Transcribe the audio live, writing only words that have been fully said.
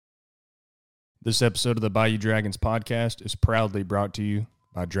This episode of the Bayou Dragons podcast is proudly brought to you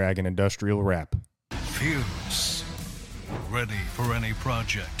by Dragon Industrial Wrap. Fierce. Ready for any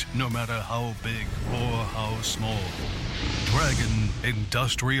project, no matter how big or how small. Dragon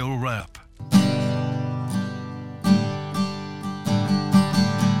Industrial Wrap.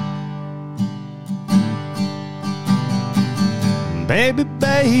 Baby,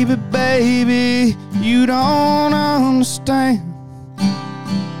 baby, baby, you don't understand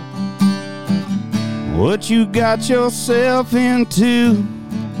what you got yourself into,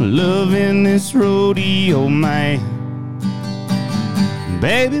 loving this rodeo man.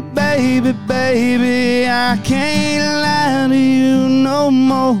 Baby, baby, baby, I can't lie to you no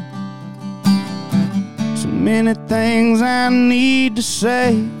more. So many things I need to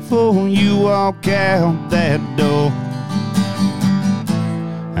say before you walk out that door.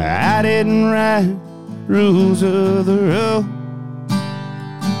 I didn't write rules of the road.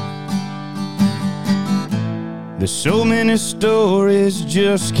 There's so many stories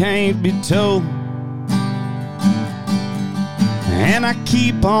just can't be told. And I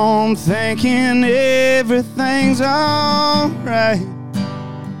keep on thinking everything's alright.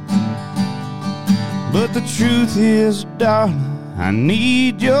 But the truth is, darling, I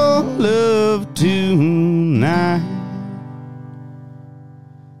need your love tonight.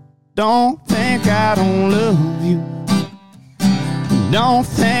 Don't think I don't love you. Don't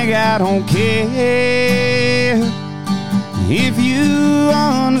think I don't care. If you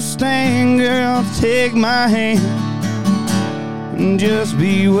understand, girl, take my hand and just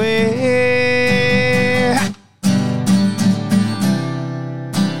beware.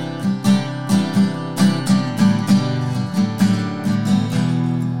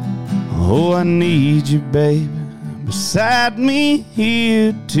 Oh, I need you, baby, beside me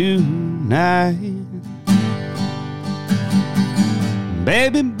here tonight.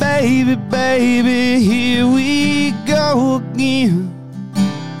 Baby, baby, baby, here we go again.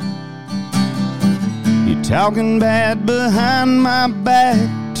 You're talking bad behind my back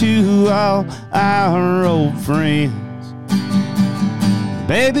to all our old friends.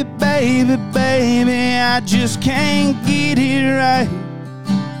 Baby, baby, baby, I just can't get it right.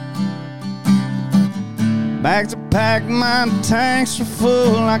 Back to pack, my tanks are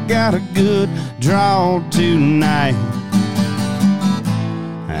full. I got a good draw tonight.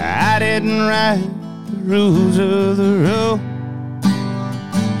 I didn't write the rules of the road.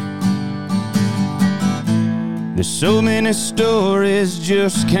 There's so many stories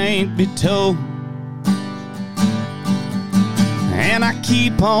just can't be told. And I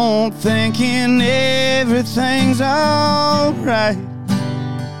keep on thinking everything's alright.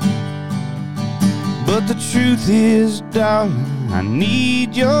 But the truth is, darling, I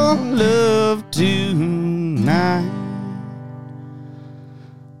need your love tonight.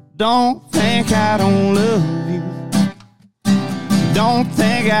 Don't think I don't love you. Don't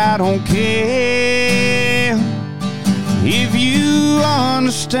think I don't care. If you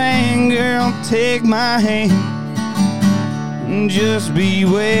understand, girl, take my hand and just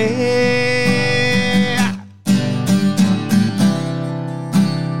beware.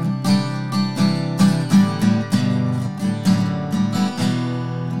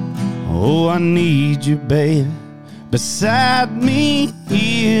 Oh, I need you, baby, beside me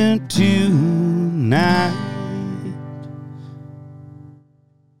here tonight.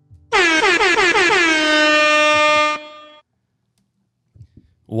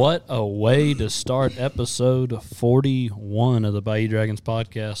 What a way to start episode 41 of the Bayou Dragons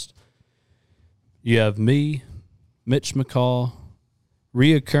podcast. You have me, Mitch McCall,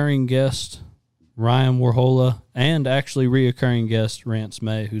 reoccurring guest Ryan Warhola, and actually reoccurring guest Rance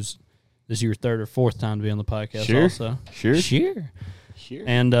May, who's this is your third or fourth time to be on the podcast. Sure. Also. Sure.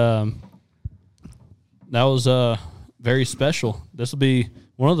 And that was very special. This will be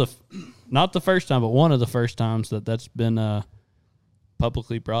one of the, not the first time, but one of the first times that's been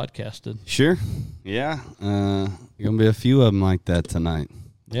publicly broadcasted. Sure. Yeah. Going to be a few of them like that tonight.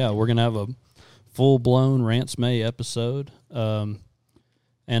 Yeah, we're going to have a full-blown Rance May episode. And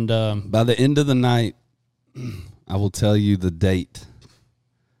by the end of the night, I will tell you the date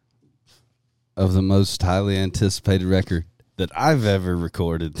of the most highly anticipated record that I've ever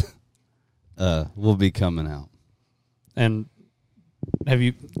recorded will be coming out. And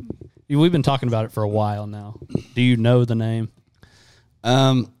we've been talking about it for a while now. Do you know the name?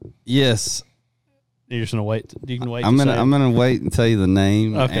 Yes. You're just gonna wait. You can wait. I'm gonna wait and tell you the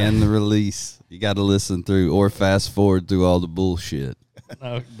name and the release. You got to listen through or fast forward through all the bullshit.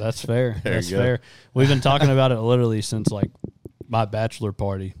 Oh, that's fair. That's fair. We've been talking about it literally since like my bachelor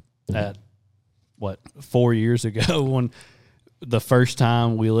party at 4 years ago when the first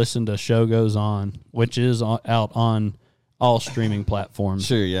time we listened to Show Goes On, which is out on all streaming platforms.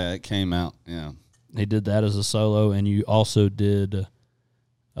 Sure, yeah, it came out. Yeah, he did that as a solo, and you also did.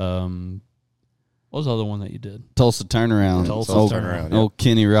 What was the other one that you did? Tulsa Turnaround. Tulsa Turnaround. Old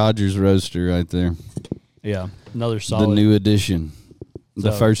Kenny Rogers roaster right there. Yeah, another solid. The new edition,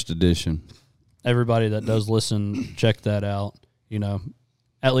 the So, first edition. Everybody that does listen, check that out. You know,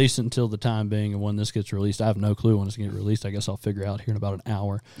 at least until the time being and when this gets released. I have no clue when it's going to get released. I guess I'll figure out here in about an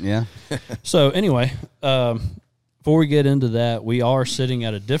hour. Yeah. So anyway, before we get into that, we are sitting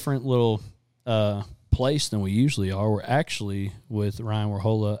at a different little place than we usually are. We're actually with Ryan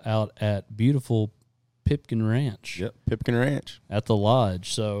Warhola out at beautiful Pipkin Ranch. Yep, Pipkin Ranch. At the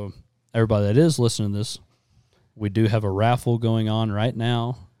lodge. So everybody that is listening to this, we do have a raffle going on right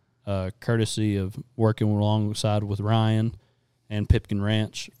now, courtesy of working alongside with Ryan and Pipkin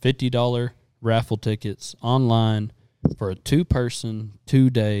Ranch. $50 raffle tickets online for a 2-person,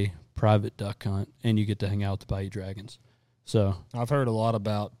 2-day private duck hunt, and you get to hang out with the Bayou Dragons. So I've heard a lot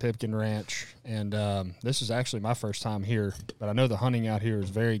about Pipkin Ranch, and this is actually my first time here, but I know the hunting out here is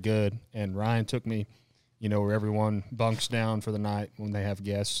very good, and Ryan took me, you know, where everyone bunks down for the night when they have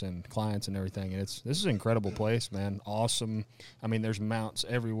guests and clients and everything. And this is an incredible place, man. Awesome. I mean, there's mounts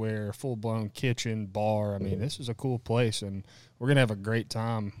everywhere, full-blown kitchen, bar. I mean, this is a cool place, and we're going to have a great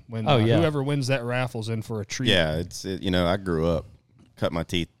time when whoever wins that raffle's in for a treat. Yeah, I grew up, cut my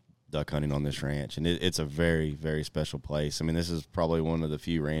teeth duck hunting on this ranch, and it's a very, very special place. I mean, this is probably one of the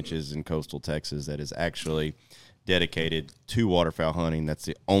few ranches in coastal Texas that is actually dedicated to waterfowl hunting. That's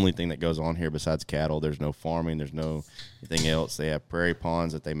the only thing that goes on here besides cattle. There's no farming. There's no anything else. They have prairie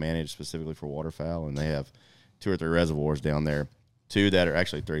ponds that they manage specifically for waterfowl, and they have 2 or 3 reservoirs down there. 2 that are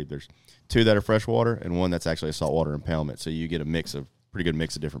actually 3. There's 2 that are freshwater and 1 that's actually a saltwater impoundment. So you get pretty good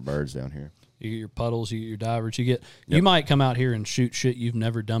mix of different birds down here. You get your puddles, you get your divers, you might come out here and shoot shit you've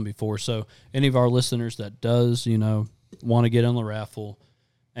never done before. So any of our listeners that does, want to get on the raffle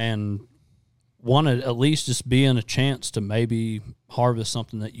and want to at least just be in a chance to maybe harvest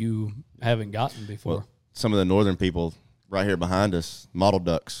something that you haven't gotten before. Well, some of the northern people right here behind us, mottled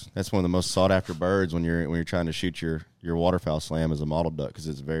ducks. That's one of the most sought after birds when you're trying to shoot your waterfowl slam is a mottled duck, because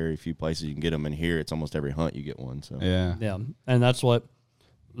it's very few places you can get them. And here, it's almost every hunt you get one. So yeah, and that's what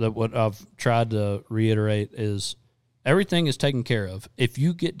I've tried to reiterate is everything is taken care of. If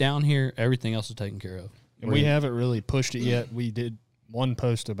you get down here, everything else is taken care of. And we haven't really pushed it yet. We did one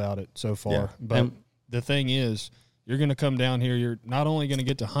post about it so far. But the thing is, you're going to come down here. You're not only going to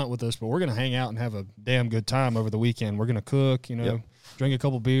get to hunt with us, but we're going to hang out and have a damn good time over the weekend. We're going to cook, drink a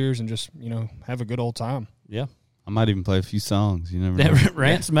couple beers and just, have a good old time. Yeah. I might even play a few songs. You never know.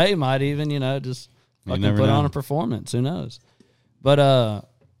 Rance May might even, just fucking put on a performance. Who knows? But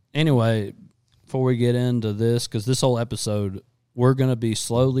anyway, before we get into this, because this whole episode, we're going to be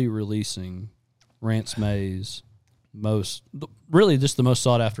slowly releasing Rance May's just the most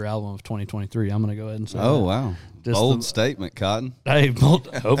sought after album of 2023. I'm going to go ahead and say Oh, that. wow. Bold statement, Cotton. Hey,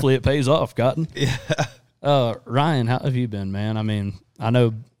 hopefully it pays off, Cotton. Yeah. Ryan, how have you been, man? I mean, I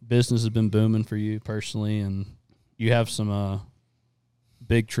know business has been booming for you personally, and you have some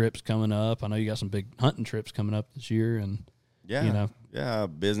big trips coming up. I know you got some big hunting trips coming up this year, and yeah,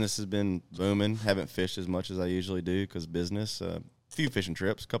 business has been booming. Haven't fished as much as I usually do because business. A few fishing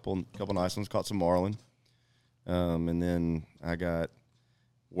trips, couple nice ones. Caught some marlin. And then I got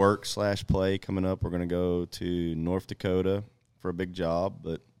work/play coming up. We're going to go to North Dakota for a big job.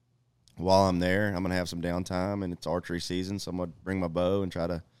 But while I'm there, I'm going to have some downtime, and it's archery season. So I'm going to bring my bow and try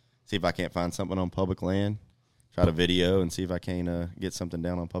to see if I can't find something on public land. Try to video and see if I can get something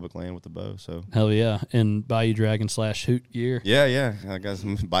down on public land with the bow. So hell yeah, and Bayou Dragon /Hoot gear. Yeah, I got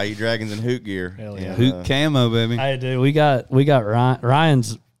some Bayou Dragons and Hoot gear. Hell yeah, Hoot camo, baby. Hey, dude, we got Ryan.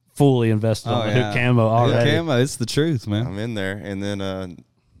 Ryan's fully invested on the Hoot camo already. Hoot camo, it's the truth, man. I'm in there, and then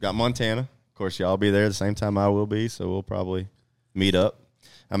got Montana. Of course, y'all be there the same time I will be, so we'll probably meet up.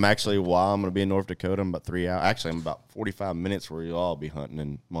 While I'm going to be in North Dakota, I'm about 3 hours. Actually, I'm about 45 minutes where you'll all be hunting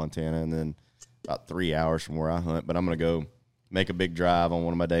in Montana, and then about 3 hours from where I hunt. But I'm going to go make a big drive on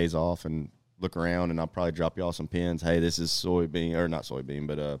one of my days off and look around, and I'll probably drop y'all some pins. Hey, this is soybean, or not soybean,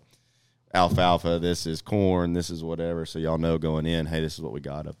 but alfalfa. This is corn. This is whatever. So y'all know going in, hey, this is what we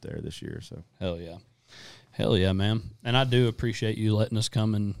got up there this year. So Hell yeah, man. And I do appreciate you letting us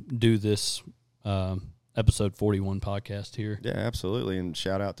come and do this episode 41 podcast here. Yeah, absolutely. And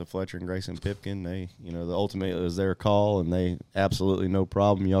shout out to Fletcher and Grayson Pipkin. They, the ultimate is their call, and they absolutely no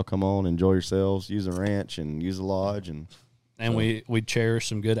problem. Y'all come on, enjoy yourselves, use the ranch and use the lodge. And we cherish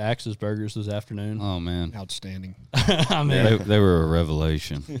some good Axe's burgers this afternoon. Oh, man. Outstanding. I mean, they were a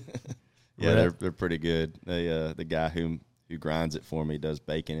revelation. Yeah, they're pretty good. They the guy who who grinds it for me, does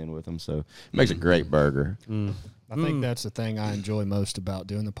bacon in with them. So it makes a great burger. I think that's the thing I enjoy most about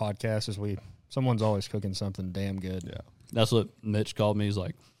doing the podcast is someone's always cooking something damn good. Yeah. That's what Mitch called me. He's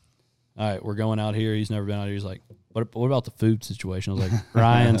like, all right, we're going out here. He's never been out here. He's like, what about the food situation? I was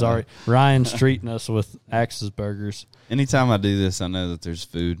like, Ryan's treating us with Axe's Burgers. Anytime I do this, I know that there's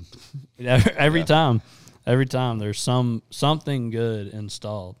food. Every time there's something good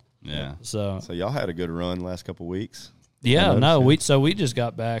installed. Yeah. So y'all had a good run last couple weeks. Yeah, no, we just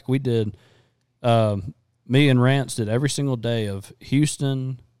got back. We did me and Rance did every single day of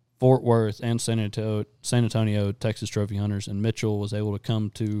Houston, Fort Worth, and San Antonio Texas Trophy Hunters, and Mitchell was able to come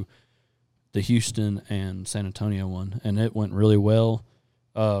to the Houston and San Antonio one, and it went really well.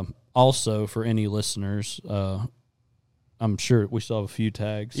 Also, for any listeners, I'm sure we still have a few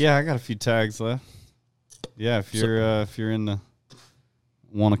tags. Yeah, I got a few tags left. Yeah, if you're in the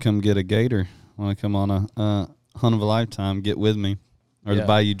want to come get a gator, want to come on a hunt of a lifetime, get with me, or the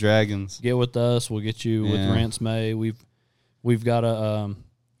Bayou Dragons. Get with us. We'll get you with Rance May. We've got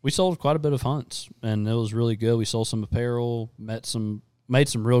we sold quite a bit of hunts, and it was really good. We sold some apparel, made some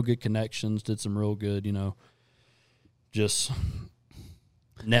real good connections, did some real good, just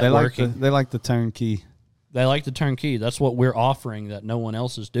networking. They like the turnkey. They like the turnkey. That's what we're offering that no one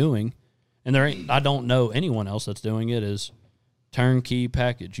else is doing. And I don't know anyone else that's doing it, is turnkey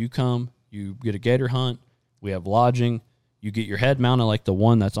package. You come, you get a gator hunt, we have lodging, you get your head mounted like the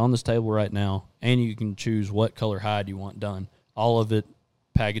one that's on this table right now, and you can choose what color hide you want done. All of it,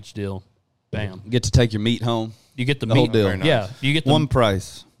 package deal, bam. You get to take your meat home. You get the whole meat. deal. Very nice. Yeah, you get One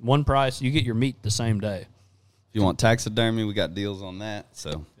price. One price. You get your meat the same day. If you want taxidermy, we got deals on that.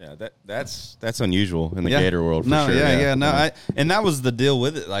 So Yeah, that's unusual in the gator world. For sure. No, and that was the deal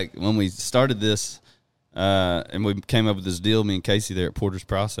with it. Like when we started this, and we came up with this deal, me and Casey there at Porter's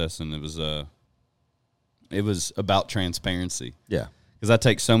Processing. It was about transparency. Yeah. Because I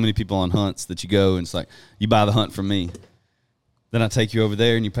take so many people on hunts that you go and it's like, you buy the hunt from me. Then I take you over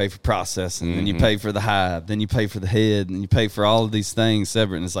there and you pay for processing. Then you pay for the hide. Then you pay for the head. And you pay for all of these things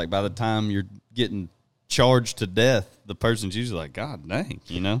separate. And it's like by the time you're getting charged to death, the person's usually like, God dang,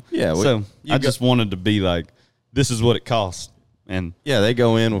 Yeah. So I just wanted to be like, this is what it costs. And yeah, they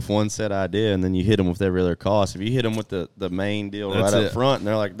go in with one set idea, and then you hit them with every other cost. If you hit them with the main deal right up front,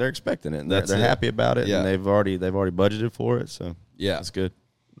 and they're expecting it, and they're happy about it, and they've already budgeted for it. So yeah, that's good.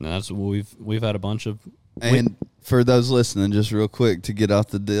 No, that's what we've had a bunch of. And for those listening, just real quick to get off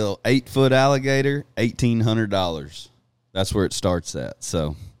the deal, 8-foot alligator, $1,800. That's where it starts at.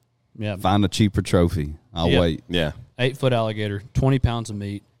 So yeah, find a cheaper trophy. I'll wait. Yeah, 8-foot alligator, 20 pounds of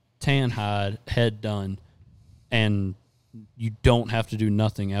meat, tan hide, head done, and you don't have to do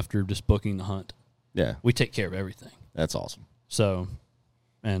nothing after just booking the hunt. Yeah, We take care of everything. that's awesome. So,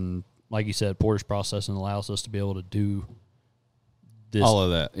 and like you said, Porter's Processing allows us to be able to do this, All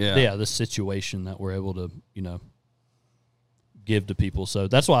of that. Yeah. this situation that we're able to, give to people. So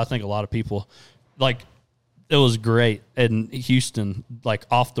that's why I think a lot of people, like, it was great in Houston, like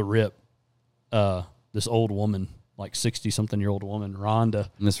off the rip, this old woman, like 60-something-year-old woman, Rhonda.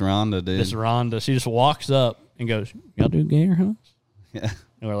 Miss Rhonda, dude. She just walks up and goes, y'all do gator hunts? Yeah.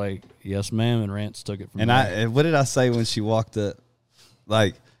 And we're like, yes, ma'am. And Rance took it from And there. what did I say when she walked up?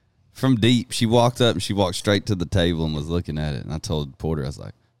 Like, from deep, she walked up and she walked straight to the table and was looking at it. And I told Porter, I was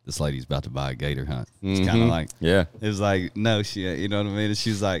like, this lady's about to buy a gator hunt. It's kind of like, Yeah, it was like, no shit, you know what I mean? And she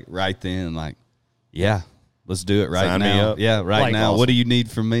was like, right then, like, yeah, let's do it right Sign me now. up. Yeah, right Like, now. awesome. What do you need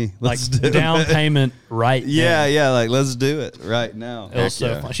from me? like Let's do down it. payment right Yeah, now. yeah, like, let's do it right now. It was so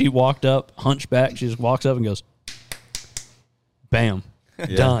yeah. fun. She walked up, hunchback. She just walks up and goes, bam,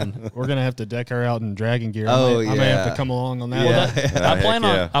 done. We're gonna have to deck her out in dragon gear. Oh, I may have yeah. to come along on that. Yeah.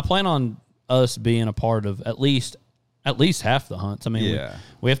 one. I plan on us being a part of at least half the hunts. I mean, Yeah.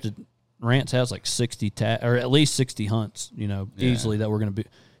 we have to. Rance has like 60 or at least 60 hunts. Easily that we're gonna be.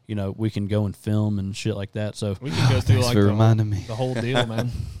 We can go and film and shit like that. So We can go through Thanks like for the reminding me. whole deal,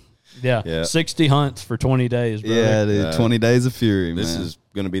 man. yeah, 60 hunts for 20 days, brother. Yeah, dude, 20 Days of Fury, This man. is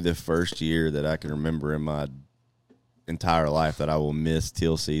going to be the first year that I can remember in my entire life that I will miss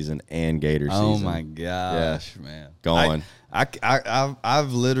teal season and gator season. Oh my gosh, man! Gone.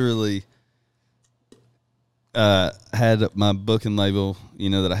 I've literally had my booking label,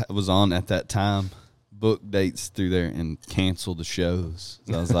 that I was on at that time, book dates through there and cancel the shows.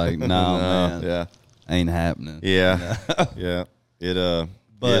 So I was like, no, man, Yeah, ain't happening. yeah, yeah. It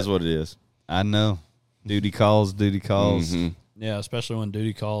is what it is. I know. Duty calls. Mhm. Yeah, especially when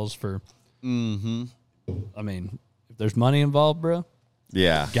duty calls for. Mm-hmm. I mean, if there's money involved, bro,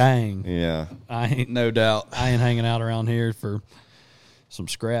 Yeah, gang. yeah. I ain't No doubt. hanging out around here for some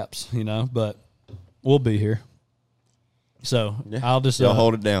scraps, but we'll be here. So I'll just You'll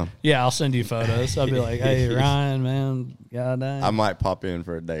hold it down. Yeah, I'll send you photos. I'll be like, hey, Ryan, man, god dang. I might pop in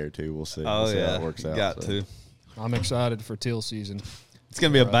for a day or two. We'll see. Oh, We'll see yeah. how it works out. Got to. I'm excited for teal season. It's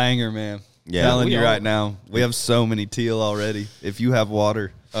going to be a banger, man. Yeah. Telling We you all- right now, we have so many teal already. If you have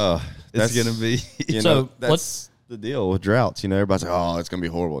water, it's That's- going to be. You So, know, that's the deal with droughts. You know, everybody's like, oh, it's going to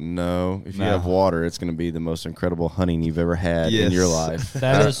be horrible. No. If you have water, it's going to be the most incredible hunting you've ever had in Yes. your life.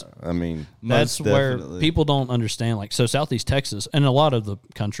 That is I mean, That's Most where definitely. people don't understand. Like, so Southeast Texas and a lot of the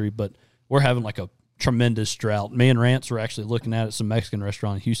country, but we're having like a tremendous drought. Me and Rance were actually looking at some Mexican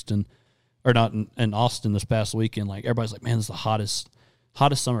restaurant in Houston, or not in Austin this past weekend. Like, everybody's like, man, this is the hottest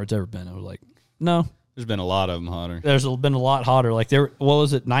summer it's ever been. I was like, no, There's been a lot of them hotter. there's been a lot hotter. Like, what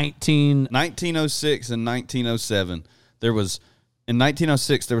was it, 1906 and 1907, in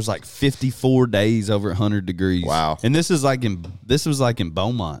 1906 there was like 54 days over 100 degrees. Wow. And this was like in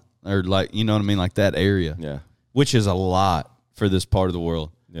Beaumont, or like, you know what I mean, like that area. yeah. Which is a lot for this part of the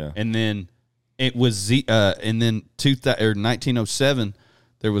world. Yeah. And then it was 1907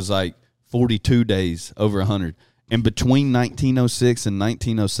 there was like 42 days over 100. And between 1906 and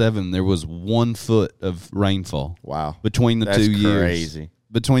 1907 there was 1 foot of rainfall. Wow. Between the That's 2 years. crazy.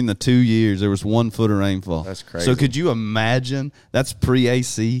 Between the 2 years, there was 1 foot of rainfall. That's crazy. So could you imagine? That's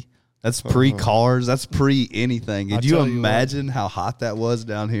pre-AC. That's pre-cars. That's pre-anything. Could you tell you imagine how hot that was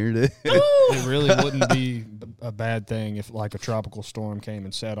down here, dude? It really wouldn't be a bad thing if like a tropical storm came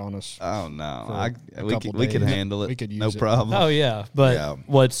and sat on us. Oh, no. For a We couple could days. handle it. We could no use it. problem. Oh yeah, but Yeah.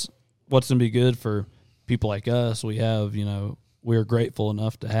 what's going to be good for people like us? We have, we're grateful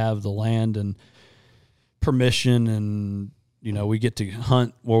enough to have the land and permission, and we get to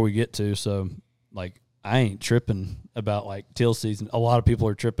hunt where we get to. So like, I ain't tripping about like teal season. A lot of people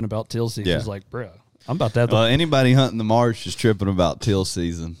are tripping about teal season. Yeah. It's like, bro, I'm about to have Well, anybody hunting the marsh is tripping about teal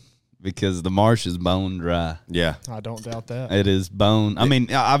season because the marsh is bone dry. Yeah. I don't doubt that. It is bone. I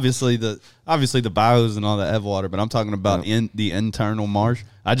mean, obviously the bayous and all that have water, but I'm talking about in the internal marsh.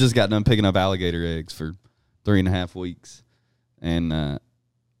 I just got done picking up alligator eggs for 3.5 weeks, and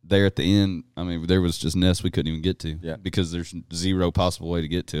there at the end, I mean, there was just nests we couldn't even get to, Yeah. because there's zero possible way to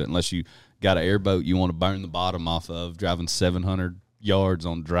get to it unless you got an airboat you want to burn the bottom off of, driving 700 yards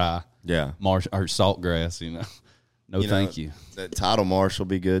on dry Yeah. marsh or salt grass. No, You know, thank you. That tidal marsh will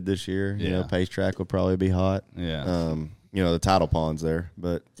be good this year. You know, Yeah. Pace Track will probably be hot. Yeah. The tidal pond's there,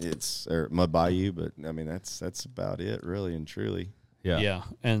 but it's or Mud Bayou, but I mean that's about it, really and truly. yeah.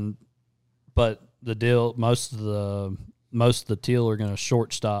 But the deal, most of the teal are going to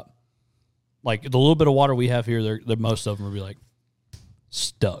short stop. Like the little bit of water we have here, they're most of them will be like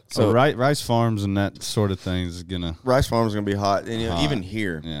stuck. So rice farms and that sort of thing is gonna. Rice Farm's gonna be hot, and Hot. even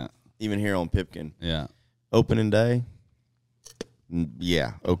here on Pipkin, Yeah. opening day.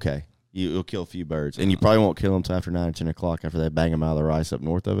 Yeah, okay, you'll kill a few birds, and you probably won't kill them until after 9 or 10 o'clock after they bang them out of the rice up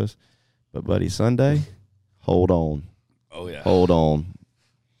north of us. But buddy, Sunday, hold on. Oh yeah. Hold on.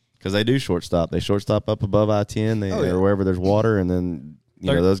 Because they do shortstop. They shortstop up above I-10 or wherever there's water, and then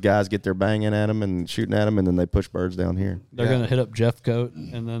those guys get their banging at them and shooting at them, and then they push birds down here. They're going to hit up Jeffcoat,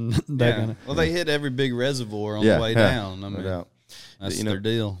 and then they're going to. Well, they hit every big reservoir on Yeah, the way yeah, down. I no mean, doubt. that's their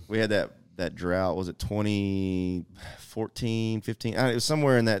deal. We had that drought. Was it 2014, 15? It was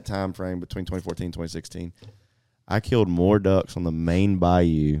somewhere in that time frame between 2014 and 2016. I killed more ducks on the main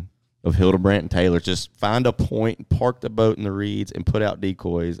bayou of Hildebrandt and Taylor. Just find a point, park the boat in the reeds, and put out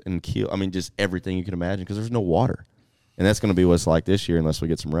decoys and kill. I mean, just everything you can imagine, because there's no water. And that's going to be what it's like this year unless we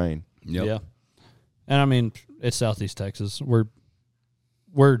get some rain. Yep. Yeah. And I mean, it's Southeast Texas.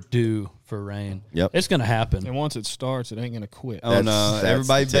 We're due for rain. Yep. It's going to happen. And once it starts, it ain't going to quit. Oh no! That's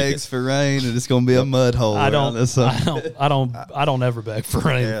Everybody the ticket. begs for rain, and it's going to be a mud hole. I around this summer. don't ever beg for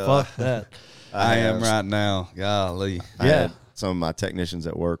rain. Yeah. Fuck that. I am right now. Golly. I had some of my technicians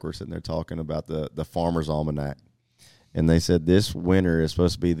at work were sitting there talking about the Farmer's Almanac. And they said this winter is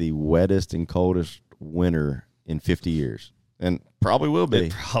supposed to be the wettest and coldest winter in 50 years. And probably will be.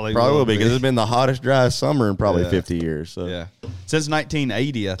 It probably will will be, because be. it's been the hottest, driest summer in probably Yeah. 50 years. So Yeah. Since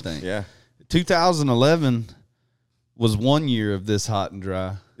 1980, I think. Yeah. 2011 was 1 year of this hot and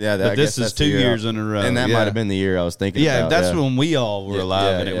dry. Yeah, but I this guess is that's the 2 year years in a row. And that yeah. might have been the year I was thinking Yeah, about. that's when we all were Yeah,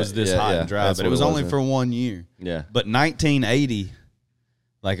 alive, yeah, and it was this yeah, hot yeah. and dry. That's But it what was it only was, for 1 year. Yeah. But 1980,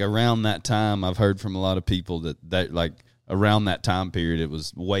 like around that time, I've heard from a lot of people that like around that time period, it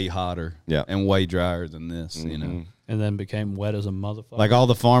was way hotter and way drier than this, you know. And then became wet as a motherfucker. Like all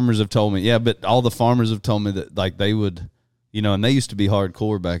the farmers have told me, but all the farmers have told me that like they would, and they used to be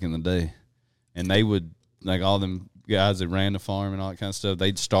hardcore back in the day, and they would, like all them guys that ran the farm and all that kind of stuff,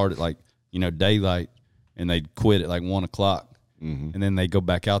 they'd start at like, daylight, and they'd quit at like 1 o'clock, and then they'd go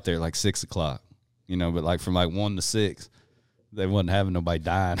back out there at like 6 o'clock, but like from like 1 to 6. they wasn't having nobody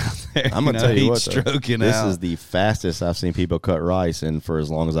dying out there. I'm gonna tell you what, though, stroking this out. is the fastest I've seen people cut rice, and for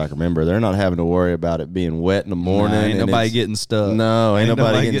as long as I can remember, they're not having to worry about it being wet in the morning. Ain't and nobody getting stuck. No, ain't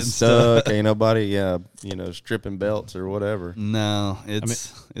nobody getting stuck. Ain't nobody, stripping belts or whatever. No,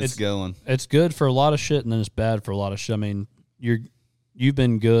 it's going. It's good for a lot of shit, and then it's bad for a lot of shit. I mean, you've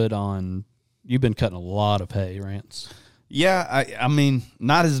been cutting a lot of hay, Rance. Yeah, I mean,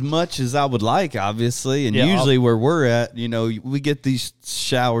 not as much as I would like, obviously. And Yeah, usually where we're at, we get these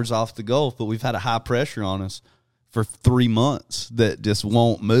showers off the Gulf, but we've had a high pressure on us for 3 months that just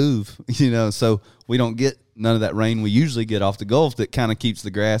won't move, so we don't get none of that rain we usually get off the Gulf that kind of keeps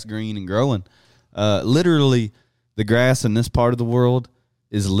the grass green and growing. Literally, the grass in this part of the world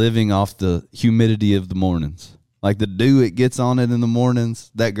is living off the humidity of the mornings. Like the dew it gets on it in the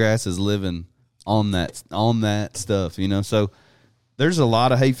mornings, that grass is living on that stuff, So there's a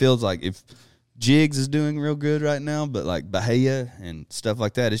lot of hay fields. Like if Jigs is doing real good right now, but like Bahia and stuff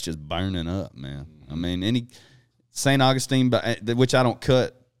like that, it's just burning up, man. I mean, any St. Augustine, which I don't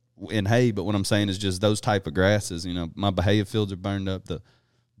cut in hay, but what I'm saying is just those type of grasses. My Bahia fields are burned up.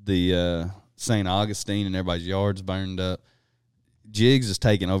 The St. Augustine and everybody's yards burned up. Jigs is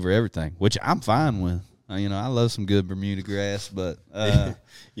taking over everything, which I'm fine with. I love some good Bermuda grass, but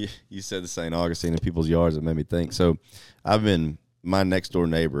you said the St. Augustine in people's yards. It made me think. So my next door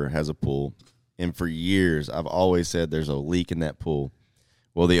neighbor has a pool, and for years I've always said there's a leak in that pool.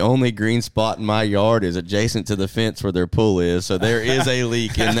 Well, the only green spot in my yard is adjacent to the fence where their pool is, so there is a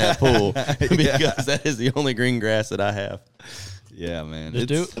leak in that pool because that is the only green grass that I have. Yeah, man,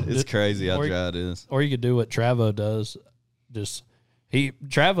 it's crazy how dry it is. Or you could do what Travo does,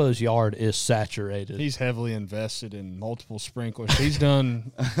 Travo's yard is saturated. He's heavily invested in multiple sprinklers. He's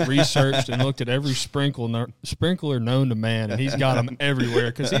done researched and looked at every sprinkler known to man, and he's got them everywhere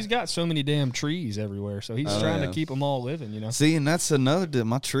because he's got so many damn trees everywhere. So he's trying to keep them all living, See, and that's another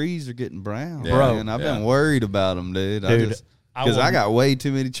my trees are getting brown, bro. And I've been worried about them, dude. Because I I got way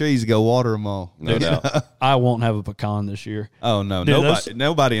too many trees to go water them all. No doubt. I won't have a pecan this year. Oh no, Dude,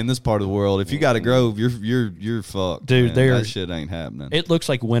 nobody in this part of the world. If you got a grove, you're fucked, dude. Man. That shit ain't happening. It looks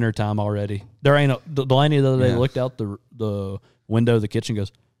like wintertime already. There ain't Delaney the other day looked out the window of the kitchen, and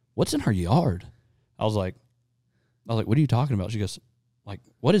goes, "What's in her yard?" I was like, "What are you talking about?" She goes, "Like,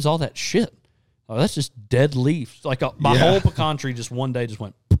 what is all that shit?" Oh, that's just dead leaves. Like my whole pecan tree just one day just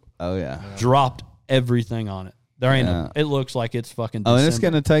went. Oh yeah, dropped everything on it. There ain't. It looks like it's fucking. December. And it's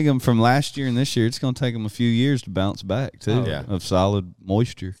going to take them from last year and this year. It's going to take them a few years to bounce back too. Of solid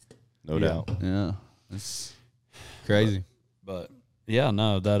moisture. No doubt. Yeah, it's crazy. But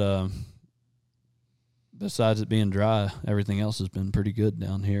no, that besides it being dry, everything else has been pretty good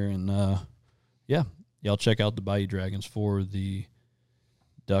down here. And y'all check out the Bayou Dragons for the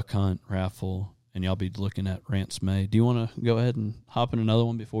duck hunt raffle, and y'all be looking at Rance May. Do you want to go ahead and hop in another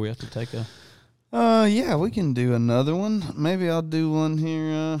one before we have to take a? Yeah, we can do another one. Maybe I'll do one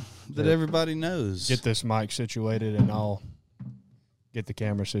here that everybody knows. Get this mic situated, and I'll get the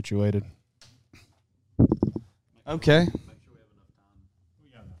camera situated. Okay.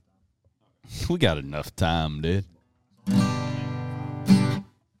 We got enough time, dude.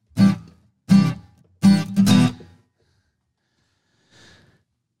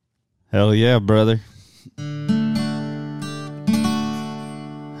 Hell yeah, brother.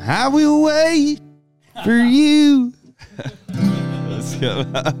 I will wait for you. Let's go.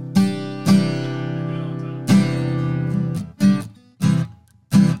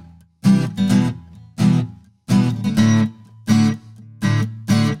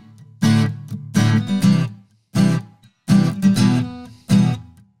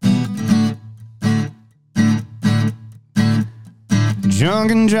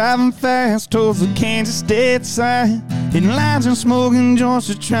 Drunk and driving fast towards the Kansas state sign, hitting lines and smoking joints,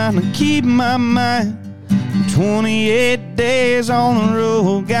 just trying to keep my mind. 28 days on the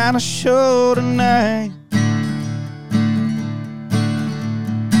road, got a show tonight.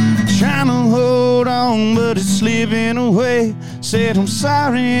 Trying to hold on, but it's slipping away. Said I'm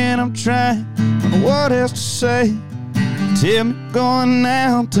sorry and I'm trying, don't know what else to say. Tell me going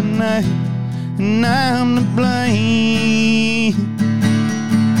out tonight, and I'm to blame.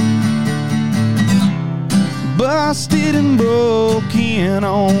 Busted and broken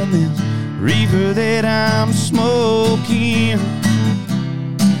on this reefer that I'm smoking.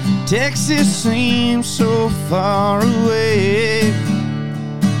 Texas seems so far away.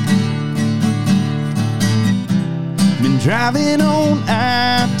 Been driving on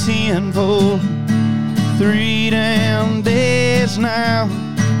I-10 for 3 damn days now.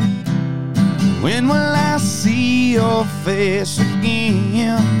 When will I see your face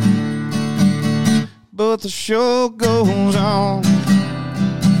again? but the show goes on.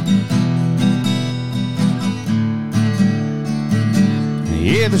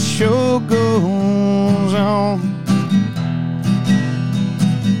 Yeah, the show goes on.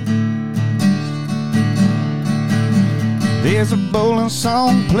 There's a bowling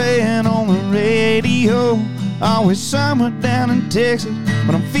song playing on the radio. Always somewhere down in Texas,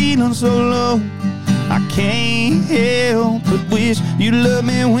 but I'm feeling so low. I can't help but wish you loved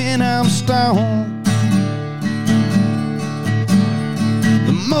me when I'm stoned.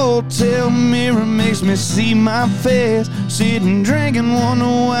 The motel mirror makes me see my face. Sitting drinking, wonder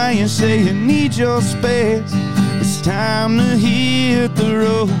why you say you need your space. It's time to hit the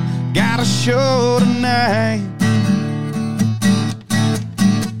road. Got a show tonight.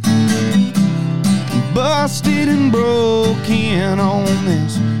 Busted and broken on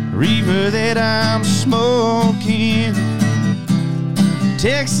this river that I'm smoking.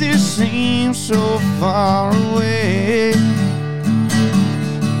 Texas seems so far away.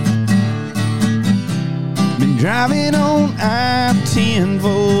 Been driving on I-10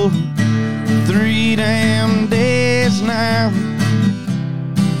 for 3 damn days now.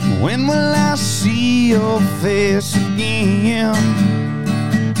 When will I see your face again?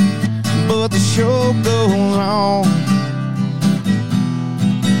 But the show goes on.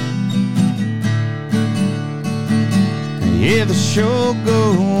 Yeah, the show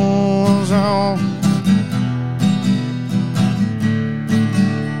goes on.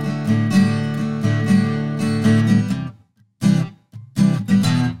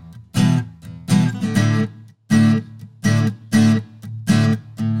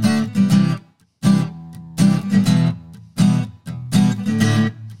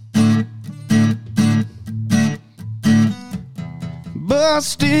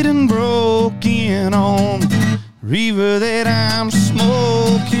 Busted and broken on the river that I'm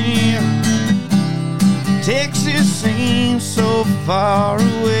smoking. Texas seems so far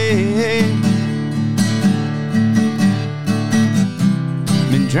away.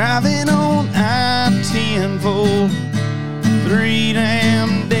 Been driving on I-10 for 3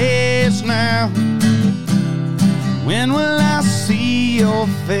 damn days now. When will I see your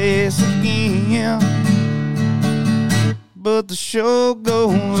face again? But the show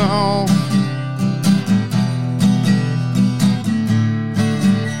goes on.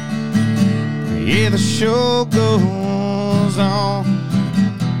 Yeah, the show goes on.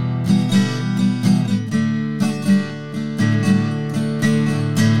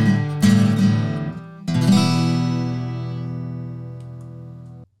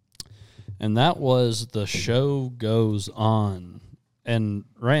 And that was The Show Goes On. And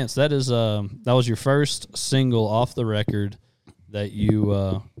Rance, that was your first single off the record that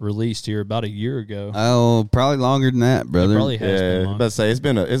you released here about a year ago. Oh, probably longer than that, brother. It probably has been Yeah, I was long. about to say it's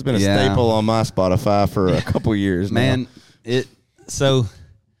been a Yeah. staple on my Spotify for a couple years now. Man, it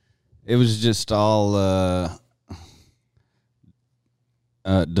was just all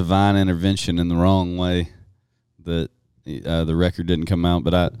divine intervention in the wrong way that the record didn't come out.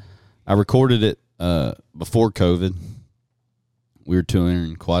 But I recorded it before COVID. We were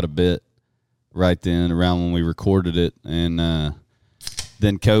touring quite a bit right then, around when we recorded it, and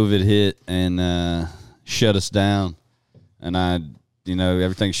then COVID hit and shut us down. And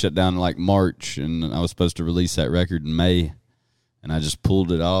everything shut down in like March, and I was supposed to release that record in May, and I just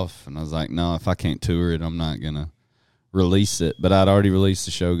pulled it off. And I was like, no, if I can't tour it, I'm not gonna release it. But I'd already released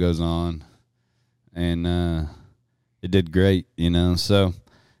The Show Goes On, and it did great, So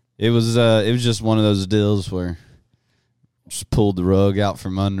it was just one of those deals where just pulled the rug out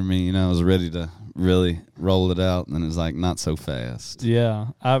from under me. I was ready to really roll it out, and it was like, not so fast.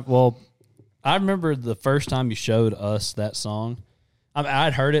 Yeah. I remember the first time you showed us that song.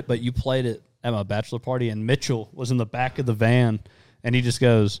 I'd heard it, but you played it at my bachelor party, and Mitchell was in the back of the van, and he just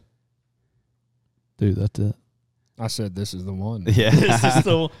goes, dude, that's it. I said, this is the one. Yeah.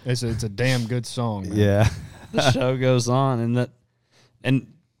 It's a damn good song, man. Yeah. The show goes on, and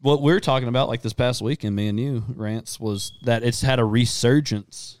what we were talking about, like this past weekend, me and you, Rance, was that it's had a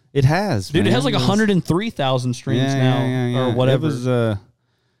resurgence. It has, Dude, man. it has like 103,000 streams now, or whatever. It was,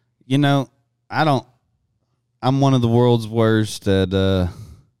 I'm one of the world's worst at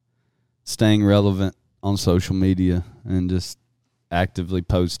staying relevant on social media and just actively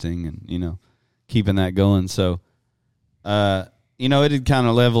posting and, keeping that going. So, it had kind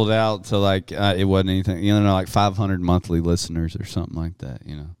of leveled out to like, it wasn't anything, like 500 monthly listeners or something like that,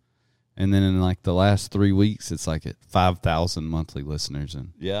 And then in like the last 3 weeks, it's like at 5,000 monthly listeners.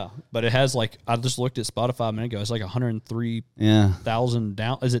 And Yeah, but it has like I just looked at Spotify a minute ago. It's like 103,000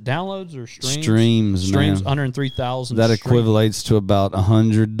 down. Is it downloads or streams? Streams, man. 103,000. 103,000. That equivalates to about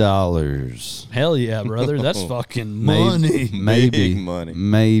 $100. Hell yeah, brother! That's fucking money. Maybe Big money.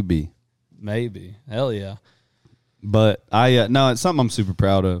 Maybe. Hell yeah. But no, it's something I'm super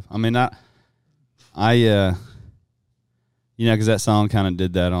proud of. I mean, because that song kind of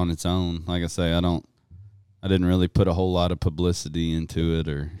did that on its own. Like I say, I didn't really put a whole lot of publicity into it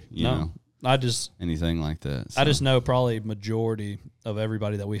or you know anything like that. So. I just know probably majority of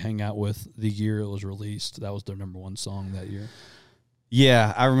everybody that we hang out with the year it was released, that was their number one song that year.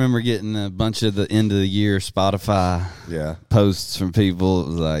 Yeah, I remember getting a bunch of the end of the year Spotify posts from people. It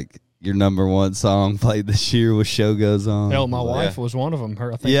was like, your number one song played this year was Show Goes On. Hell, my wife was one of them.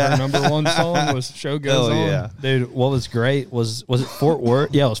 I think her number one song was Show Goes On. Yeah. Dude, what was great was it Fort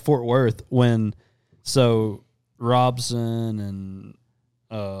Worth? Yeah, it was Fort Worth so Robson and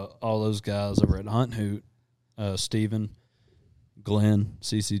all those guys over at Hunt Hoot, Steven, Glenn,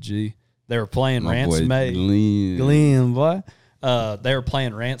 CCG, they were playing Rance May. Glenn, boy. They were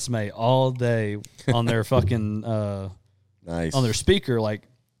playing Rance May all day on their fucking nice on their speaker. Like,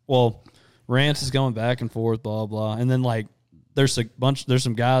 well, Rance is going back and forth, blah blah, and then like there's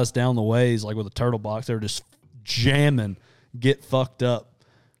some guys down the ways like with a turtle box. They were just jamming "Get Fucked Up"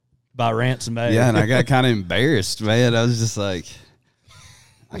 by Rance May. Yeah, and I got kind of embarrassed, man. I was just like,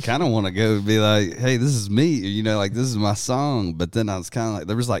 I kind of want to go and be like, hey, this is me, you know, like this is my song. But then I was kind of like,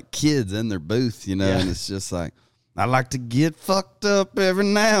 there was like kids in their booth, you know, and it's just like, I like to get fucked up every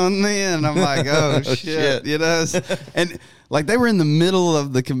now and then. I'm like, oh, shit, you know? And like they were in the middle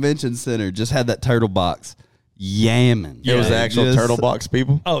of the convention center, just had that turtle box yamming. It was the actual turtle box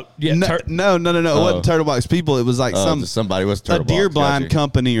people? Oh, yeah. No. It wasn't turtle box people. It was like somebody was turtle a deer box. blind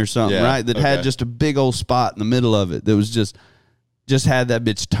company or something, right? That had just a big old spot in the middle of it that was just had that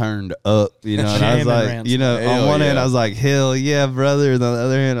bitch turned up, you know. And I was like, you know, on one hand I was like, hell yeah, brother. And on the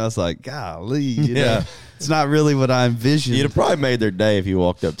other hand I was like, golly, you know. It's not really what I envisioned. You'd have probably made their day if you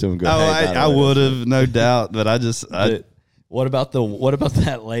walked up to them and go, hey, I would have, no doubt. But what about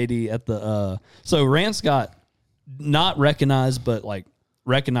that lady at the so Rance got not recognized but like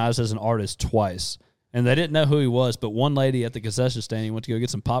recognized as an artist twice, and they didn't know who he was, but one lady at the concession stand, he went to go get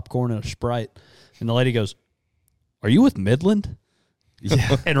some popcorn and a Sprite, and the lady goes, "Are you with Midland?"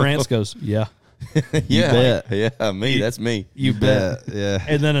 Yeah. And Rance goes, "Yeah." Yeah, me. That's me. You bet. Yeah.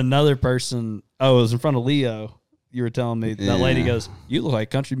 And then another person, it was in front of Leo. You were telling me that lady goes, "You look like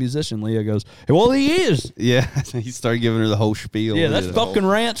a country musician." Leo goes, "Hey, well, he is." Yeah. He started giving her the whole spiel. Yeah, that's fucking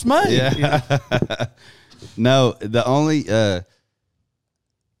Rance May. Yeah. No, the only I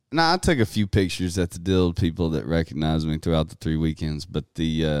took a few pictures at the deal with people that recognized me throughout the 3 weekends, but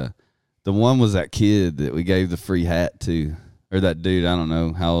the one was that kid that we gave the free hat to. Or that dude, I don't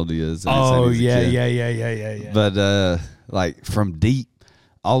know how old he is. Oh, yeah. But, like, from deep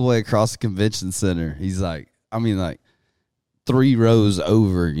all the way across the convention center, he's like, 3 rows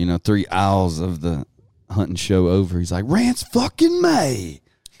over, you know, 3 aisles of the hunting show over. He's like, Rance fucking May.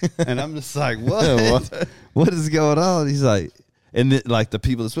 And I'm just like, what? What is going on? He's like, and then, like, the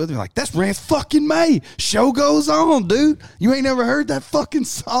people that's with me are like, that's Rance fucking May. Show goes on, dude. You ain't never heard that fucking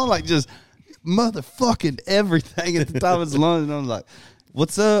song? Like, just motherfucking everything at the top of his lungs. And I'm like,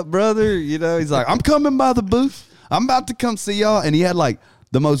 what's up, brother? You know, he's like, I'm coming by the booth. I'm about to come see y'all. And he had like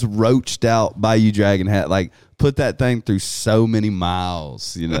the most roached out Bayou Dragon hat, like put that thing through so many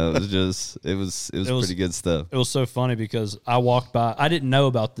miles, you know. It was pretty good stuff. It was so funny because I walked by, I didn't know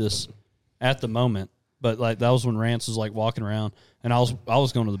about this at the moment, but like that was when Rance was like walking around, and I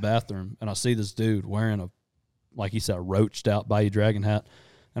was going to the bathroom, and I see this dude wearing a, like he said, a roached out Bayou Dragon hat,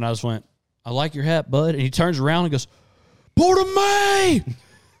 and I just went, I like your hat, bud. And he turns around and goes, Port of May.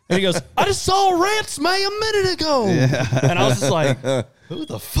 And he goes, I just saw Rance May a minute ago. Yeah. And I was just like, who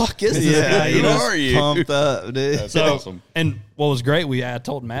the fuck is this guy? Who are you? Pumped up, dude. That's awesome. And what was great, I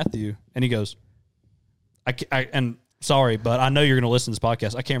told Matthew, and he goes, and sorry, but I know you're going to listen to this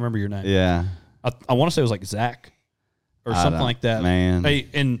podcast. I can't remember your name. Yeah. I want to say it was like Zach or something like that. Man.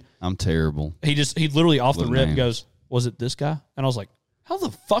 And I'm terrible. He literally off the rip names. goes, was it this guy? And I was like, how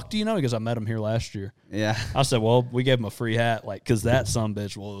the fuck do you know? He goes, I met him here last year. Yeah. I said, well, we gave him a free hat, like, because that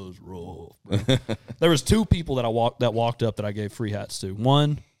sumbitch was rough. There was 2 people that walked up that I gave free hats to.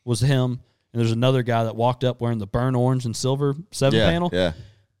 One was him, and there's another guy that walked up wearing the burnt orange and silver 7 panel. Yeah.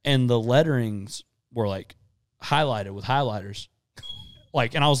 And the letterings were like highlighted with highlighters.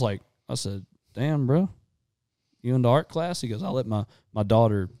 Like, and I said, damn, bro, you in the art class? He goes, I let my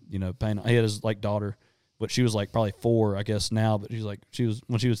daughter, you know, paint. He had his like daughter but she was like probably 4, I guess now. But she was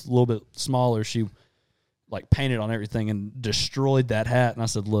when she was a little bit smaller, she like painted on everything and destroyed that hat. And I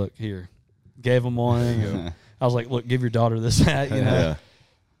said, look here, gave him one. I was like, look, give your daughter this hat. You know,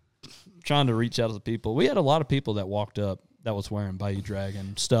 trying to reach out to the people. We had a lot of people that walked up that was wearing Bayou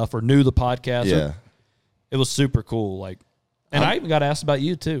Dragon stuff or knew the podcast. Yeah. It was super cool. Like, and I even got asked about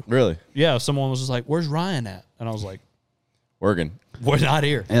you too. Really? Yeah. Someone was just like, where's Ryan at? And I was like, Working. we're not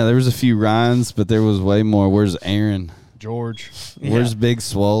here. Yeah, there was a few Ryans, but there was way more. Where's Aaron? George. Where's Big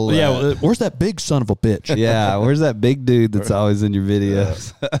Swole? Yeah. Where's that big son of a bitch? Yeah, where's that big dude that's always in your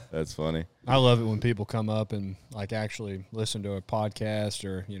videos? That's funny. I love it when people come up and like actually listen to a podcast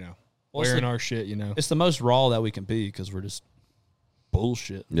or, you know, Well, wearing our shit, you know. It's the most raw that we can be because we're just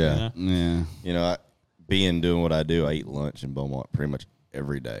bullshit. Yeah. You know? Yeah. You know, doing what I do, I eat lunch in Beaumont pretty much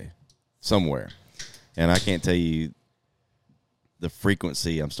every day somewhere. And I can't tell you the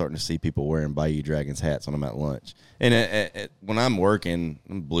frequency I'm starting to see people wearing Bayou Dragons hats when I'm at lunch. And when I'm working,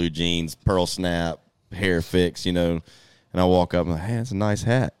 I'm blue jeans, pearl snap, hair fix, you know, and I walk up and I'm like, hey, that's a nice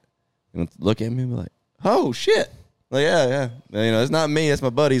hat. And look at me and be like, oh, shit. Like, yeah. You know, it's not me, it's my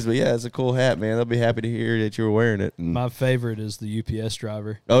buddies, but yeah, it's a cool hat, man. They'll be happy to hear that you were wearing it. And, My favorite is the UPS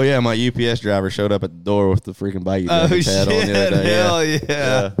driver. oh, yeah, my UPS driver showed up at the door with the freaking Bayou Dragons hat on the other day. Hell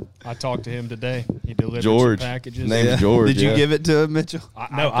yeah. I talked to him today. He delivered George. some packages. Name's George. Did you give it to him, Mitchell?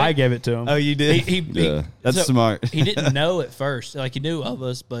 I gave it to him. Oh, you did? Yeah. That's smart. He didn't know at first. Like, he knew of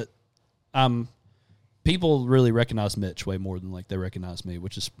us, but people really recognize Mitch way more than, like, they recognize me,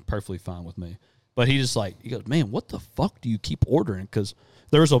 which is perfectly fine with me. But he just, like, he goes, man, what the fuck do you keep ordering? Because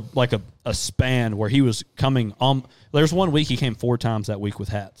there was a span where he was coming there's one week he came 4 times that week with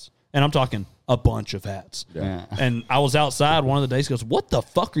hats. And I'm talking a bunch of hats. Yeah. And I was outside one of the days. He goes, what the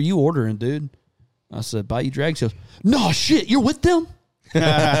fuck are you ordering, dude? I said, Bayou Drags. He goes, no, shit, you're with them?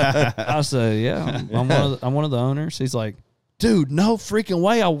 I said, yeah, I'm one of the owners. He's like, dude, no freaking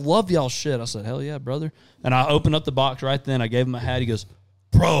way. I love y'all shit. I said, hell yeah, brother. And I opened up the box right then. I gave him a hat. He goes,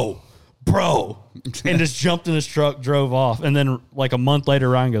 bro, and just jumped in his truck, drove off. And then like a month later,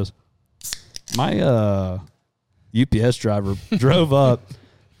 Ryan goes, my UPS driver drove up,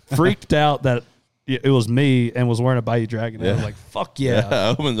 freaked out that it was me and was wearing a Bayou Dragon. I was like, fuck yeah. I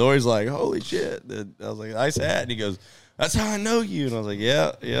opened the door. He's like, holy shit. And I was like, nice hat. And he goes, that's how I know you. And I was like,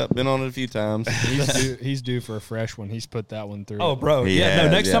 yeah, been on it a few times. He's due for a fresh one. He's put that one through. Oh, bro. No,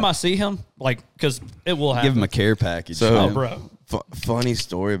 next time I see him, like, because it will happen. Give him a care package. So, bro. Funny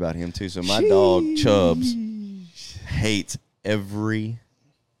story about him, too. So my dog, Chubbs, hates every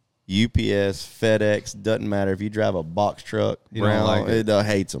UPS, FedEx, doesn't matter. If you drive a box truck, it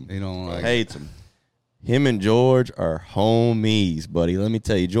hates them. He don't like hates them. Him and George are homies, buddy. Let me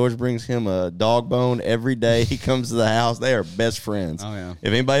tell you, George brings him a dog bone every day. He comes to the house. They are best friends. Oh, yeah.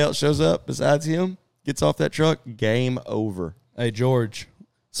 If anybody else shows up besides him, gets off that truck, game over. Hey, George.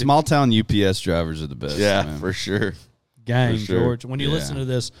 Small town UPS drivers are the best. Yeah, man. for sure. Gang, For sure. George. When you Yeah. listen to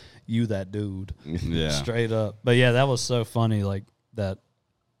this, you that dude. Yeah. Straight up. But yeah, that was so funny, like that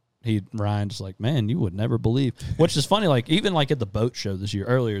Ryan just like, man, you would never believe. Which is funny, like even like at the boat show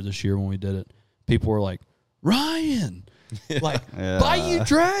earlier this year when we did it, people were like, Ryan, like Bayou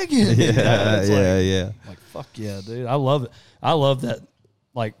Dragon. Yeah. Like, fuck yeah, dude. I love it. I love that.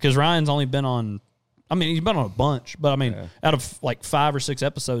 Like, because Ryan's only been on, I mean, he's been on a bunch, but I mean, out of like 5 or 6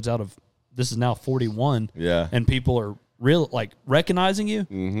 episodes out of, this is now 41. Yeah. And people are real, like, recognizing you.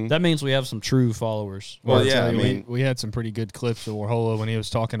 Mm-hmm. That means we have some true followers. Well, yeah, I mean, we had some pretty good clips of Warhola when he was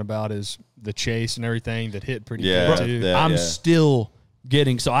talking about the chase and everything that hit pretty Yeah, good, too. I'm still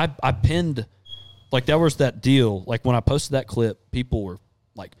getting, so I pinned, like, there was that deal. Like, when I posted that clip, people were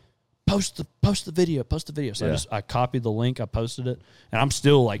like, post the video. So I copied the link, I posted it, and I'm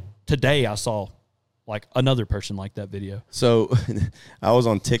still, like, today I saw, like, another person like that video. So I was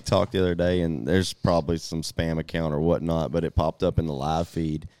on TikTok the other day, and there's probably some spam account or whatnot, but it popped up in the live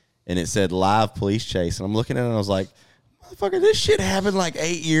feed, and it said live police chase. And I'm looking at it, and I was like, motherfucker, this shit happened like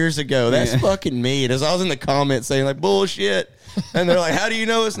 8 years ago. That's fucking me. And as I was in the comments saying, like, bullshit. And they're like, how do you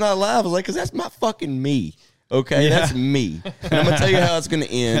know it's not live? I was like, because that's my fucking me. Okay, that's me. And I'm going to tell you how it's going to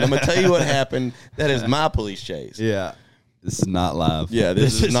end. I'm going to tell you what happened. That is my police chase. Yeah. This is not live. Yeah,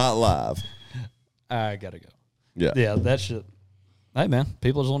 this is not live. I gotta go. Yeah. That shit. Hey, man,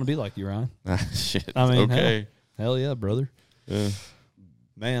 people just want to be like you, Ryan. Shit. I mean, okay. hell yeah, brother. Yeah.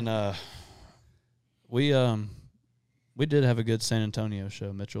 Man, we did have a good San Antonio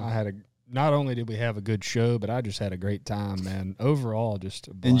show, Mitchell. Not only did we have a good show, but I just had a great time, man. Overall, just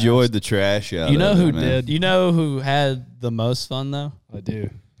a blast. Enjoyed the trash out You know of who it, man. did? You know who had the most fun though? I do.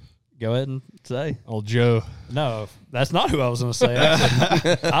 Go ahead and say. Old Joe. No, that's not who I was going to say.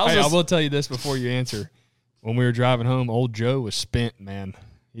 I I will tell you this before you answer. when we were driving home, old Joe was spent, man.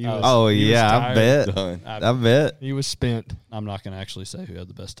 He was, I bet. Done. I bet. He was spent. I'm not going to actually say who had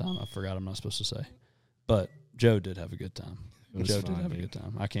the best time. I forgot I'm not supposed to say. But Joe did have a good time. Joe did have a good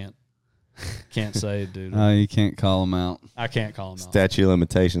time. I can't say, dude. No, you can't call him out. I can't call him out. Statute of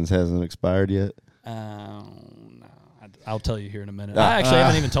limitations hasn't expired yet. No. I'll tell you here in a minute. I actually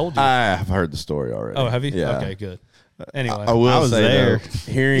haven't even told you. I have heard the story already. Oh, have you? Yeah. Okay, good. Anyway. I will I was say, there.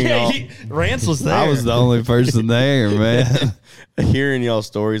 though, hearing y'all, Rance was there. I was the only person there, man. hearing y'all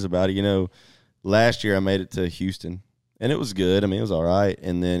stories about it, you know, last year I made it to Houston, and it was good. I mean, it was all right.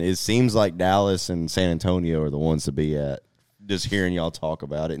 And then it seems like Dallas and San Antonio are the ones to be at, just hearing y'all talk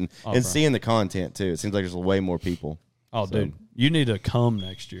about it and seeing the content, too. It seems like there's way more people. Oh, dude, you need to come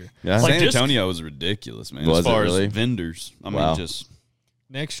next year. Yeah. Like, San Antonio was ridiculous, man. Was as far it really? as vendors, I Wow. mean, just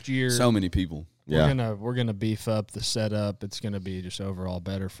Next year, so many people. Yeah. we're gonna beef up the setup. It's gonna be just overall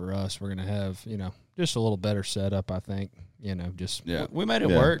better for us. We're gonna have, you know, just a little better setup, I think. You know, just Yeah. We made it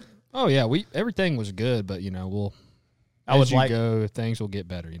Yeah. work. Oh yeah, everything was good, but you know, I would as you like- go, things will get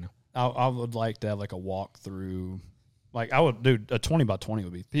better. You know, I would like to have like a walkthrough. Like I would do a 20x20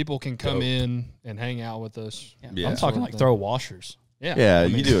 would be. people can come in and hang out with us. Yeah. I'm talking like throw washers. Yeah, Yeah, I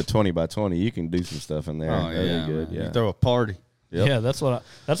mean, you do a 20x20, you can do some stuff in there. Oh, That'd yeah, be good. man. Yeah. You throw a party. Yep. Yeah, that's what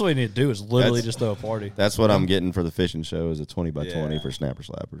you need to do is literally That's- just throw a party. That's what I'm getting for the fishing show is a 20x20 Yeah. for Snapper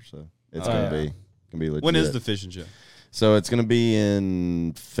Slapper. So it's Oh, gonna yeah. be legit. When is the fishing show? So it's gonna be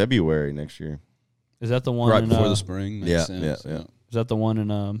in February next year. Is that the one Right in, before the spring. Makes Yeah, sense. yeah. Is that the one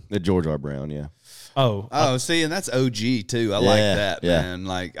in At George R. Brown, yeah. Oh, see, and that's OG too. I like Yeah, that, yeah. man.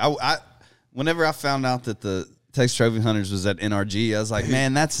 Like I, whenever I found out that the Texas Trophy Hunters was at NRG, I was like,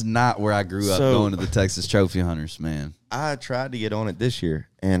 man, that's not where I grew up So- going to the Texas Trophy Hunters, man. I tried to get on it this year,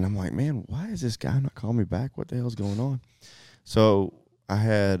 and I'm like, man, why is this guy not calling me back? What the hell's going on? So I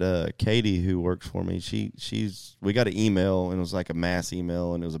had Katie who works for me. We got an email, and it was like a mass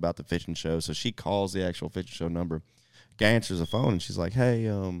email, and it was about the fishing show. So she calls the actual fishing show number. Guy answers the phone, and she's like, hey,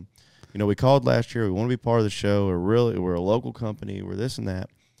 you know, we called last year. We want to be part of the show. We're a local company. We're this and that.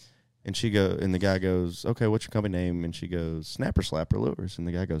 And the guy goes, okay, what's your company name? And she goes, Snapper Slapper Lures. And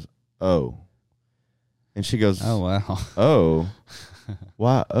the guy goes, oh. And she goes, Oh wow. oh,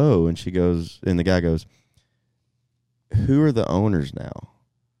 why? Oh, and the guy goes, who are the owners now?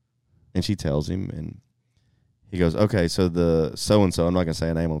 And she tells him, and he goes, okay, so the so-and-so, I'm not going to say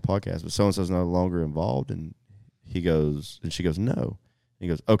a name on the podcast, but so-and-so's no longer involved. And she goes, no. And he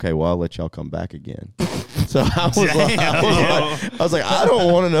goes, okay, well, I'll let y'all come back again. So I was like, I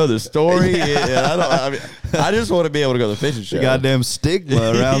don't want to know the story. I just want to be able to go to the fishing show. The goddamn stigma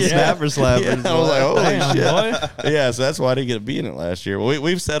around Yeah. Snapper Slappers. Yeah, I was like, holy Damn, shit. Yeah, so that's why I didn't get to be in it last year. Well,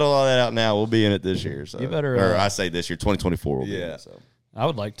 we've settled all that out now. We'll be in it this year. So. You better, Or I say this year, 2024 will be in Yeah. it. So. I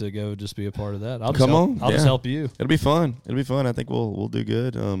would like to go just be a part of that. I'll Come just help you. It'll be fun. I think we'll do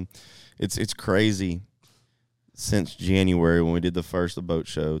good. It's crazy since January when we did the first boat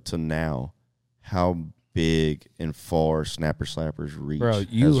show to now how big and far Snapper Slappers reach Bro,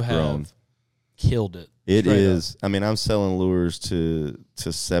 you has grown. have killed it. It Straight is. I mean, I'm selling lures to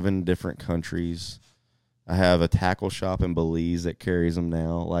 7 different countries. I have a tackle shop in Belize that carries them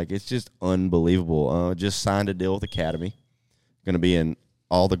now. Like, it's just unbelievable. Just signed a deal with Academy. Going to be in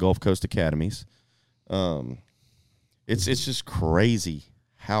all the Gulf Coast academies. It's just crazy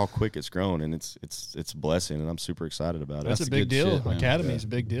how quick it's grown, and it's a blessing, and I'm super excited about it. That's a big good deal. shit, man. Academy's a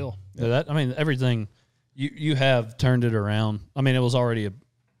big deal. Yeah, everything you have turned it around. I mean, it was already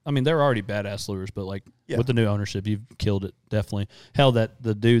they were already badass lures, but like Yeah. with the new ownership, you've killed it definitely. Hell, that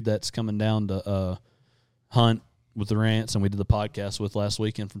the dude that's coming down to hunt with the Rance and we did the podcast with last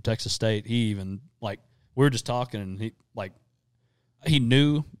weekend from Texas State. He even we were just talking, and he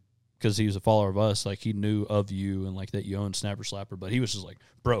knew because he was a follower of us. Like he knew of you and like that you own Snapper Slapper, but he was just like,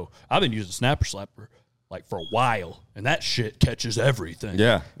 bro, I've been using Snapper Slapper like for a while, and that shit catches everything.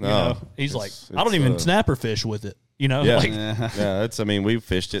 Yeah. You know? He's like, I don't even snapper fish with it. You know, Yeah. like Yeah, we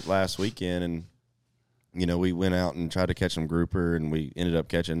fished it last weekend, and we went out and tried to catch some grouper, and we ended up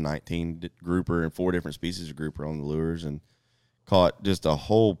catching 19 grouper and 4 different species of grouper on the lures, and caught just a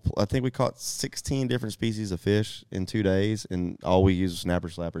whole. I think we caught 16 different species of fish in 2 days, and all we used was Snapper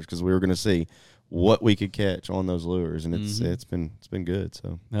Slappers because we were going to see what we could catch on those lures, and it's been good.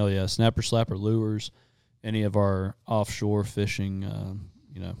 So hell yeah, Snapper Slapper lures. Any of our offshore fishing,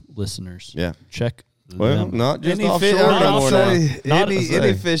 listeners, yeah. check. Well, them. not just Any offshore not no more offshore. now.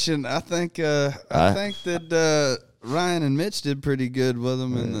 any fishing. I think that Ryan and Mitch did pretty good with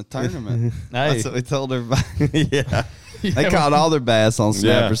them in the tournament. Hey. That's what we told everybody. Yeah. They caught all their bass on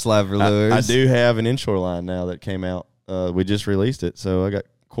Snapper Yeah. Slapper lures. I do have an inshore line now that came out. We just released it, so I got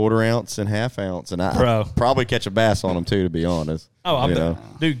quarter ounce and half ounce, and I Bro. probably catch a bass on them too, to be honest. Oh, I You bet. know?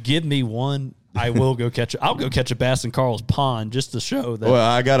 Dude, give me one. I will go catch. I'll go catch a bass in Carl's pond just to show that. Well,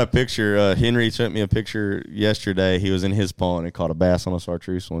 I got a picture. Henry sent me a picture yesterday. He was in his pond and caught a bass on a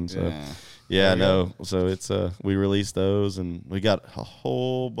chartreuse one. So, yeah, I know. So it's we released those, and we got a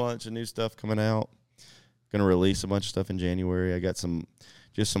whole bunch of new stuff coming out. Gonna release a bunch of stuff in January. I got some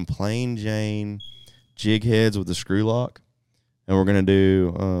plain Jane jig heads with the screw lock, and we're gonna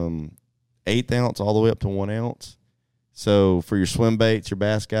do 1/8 ounce all the way up to 1 ounce. So for your swim baits, your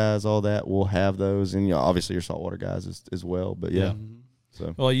bass guys, all that, we'll have those, and obviously your saltwater guys as well. But yeah.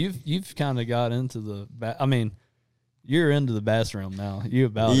 So Well, you've kind of got into the. I mean, you're into the bass realm now. You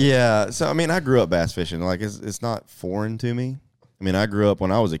about it. yeah. So I mean, I grew up bass fishing. Like it's not foreign to me. I mean, I grew up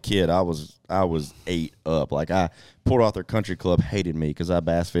when I was a kid. I was 8 up. Like Port Arthur Country Club hated me because I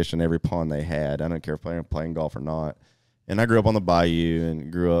bass fished in every pond they had. I don't care if I'm playing golf or not. And I grew up on the bayou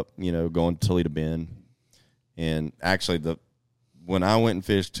and grew up, going to Toledo Bend. And actually, when I went and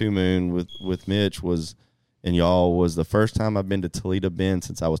fished Two Moon with Mitch and y'all was the first time I've been to Toledo Bend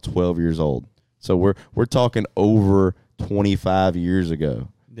since I was 12 years old. So we're talking over 25 years ago.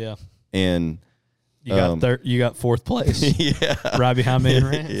 Yeah. And you got fourth place. yeah, Right behind me and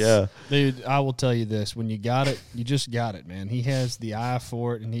Rance. yeah. Dude, I will tell you this: when you got it, you just got it, man. He has the eye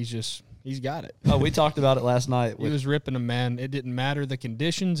for it, and he's got it. Oh, we talked about it last night. He was ripping them, man. It didn't matter the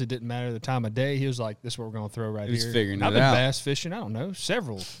conditions. It didn't matter the time of day. He was like, "This is what we're going to throw right He was here." figuring I've it been out. bass fishing. I don't know,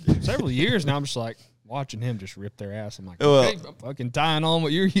 several years now. I'm just like watching him just rip their ass. I'm like, Well, okay, I'm fucking tying on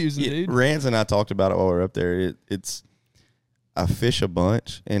what you're using, dude. Rance and I talked about it while we were up there. It's I fish a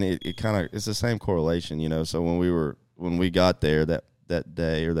bunch, and it kind of it's the same correlation, So when we got there that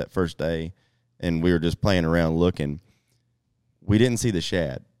day or that first day, and we were just playing around looking, we didn't see the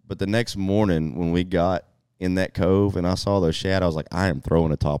shad. But the next morning when we got in that cove and I saw those shad, I was like, I am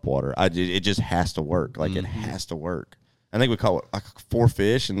throwing a topwater. It just has to work. Like it has to work. I think we caught like 4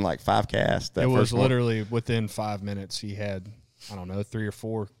 fish and like 5 casts. It was literally within 5 minutes. He had, I don't know, 3 or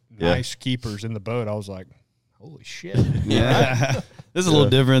 4 nice keepers in the boat. I was like, holy shit. Yeah. This is a little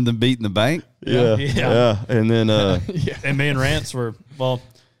different than beating the bank. Yeah. And then And me and Rance we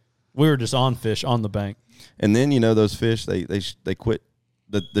were just on fish on the bank. and then those fish they quit.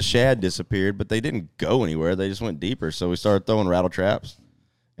 The shad disappeared, but they didn't go anywhere. They just went deeper. So we started throwing rattle traps.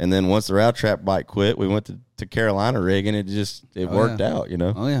 And then once the rattle trap bite quit, we went to Carolina rig, and it worked out,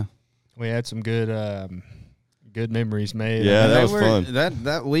 Oh, yeah. We had some good memories made. Yeah, And that they was fun.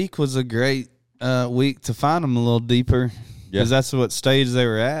 That week was a great week to find them a little deeper because that's what stage they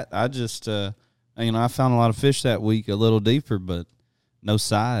were at. I just, I found a lot of fish that week a little deeper, but no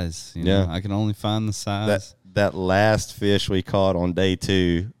size. I can only find the size. That last fish we caught on day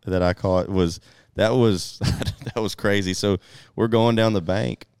 2 that I caught was that was crazy. So we're going down the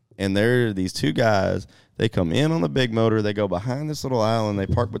bank, and there are these 2 guys. They come in on the big motor. They go behind this little island. They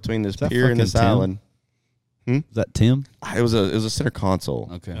park between this pier and this island. Is that Tim? It was a center console.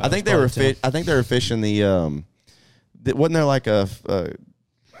 Okay. I think they were fishing the wasn't there like a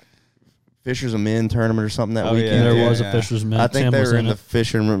Fishers of Men tournament or something that weekend? There was a Fishers of Men. I think Tim they was were in it. the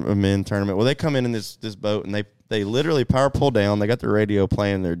Fishermen of Men tournament. Well, they come in this boat, and they literally power pull down. They got their radio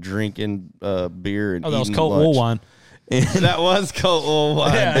playing. They're drinking beer and Oh, that was eating Colt lunch. Woolwine. That was Colt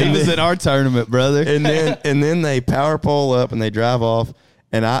Woolwine. Yeah, he was in our tournament, brother. And then they power pole up and they drive off.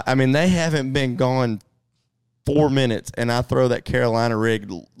 And I mean they haven't been gone 4 minutes, and I throw that Carolina rig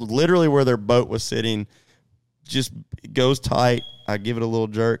literally where their boat was sitting, just goes tight. I give it a little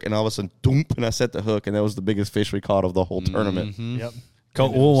jerk, and all of a sudden, doomp, and I set the hook, and that was the biggest fish we caught of the whole tournament. Yep.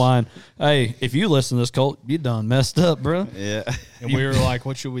 Colt Woolwine. Hey, if you listen to this, Colt, you done messed up, bro. Yeah. And we were like,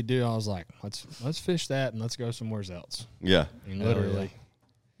 what should we do? I was like, let's fish that and let's go somewhere else. Yeah. And literally.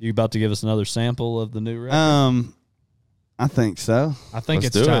 You about to give us another sample of the new record? I think so. I think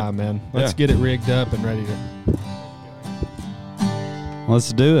Let's it's do it. time, man. Let's Yeah. get it rigged up and ready to.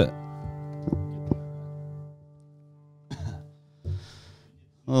 Let's do it.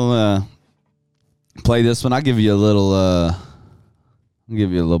 We'll play this one. I'll give you a little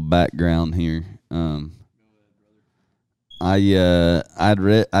background here. A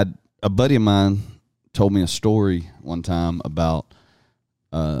buddy of mine told me a story one time about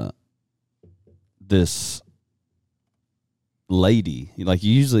this lady. Like,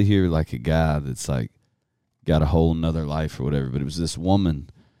 you usually hear like a guy that's like got a whole nother life or whatever, but it was this woman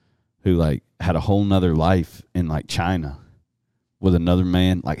who like had a whole nother life in like China with another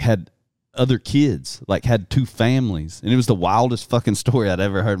man, like had other kids, like had 2 families. And it was the wildest fucking story I'd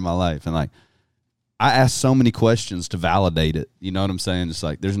ever heard in my life. And like, I asked so many questions to validate it. You know what I'm saying? Just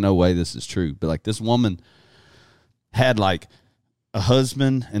like, there's no way this is true. But like, this woman had like a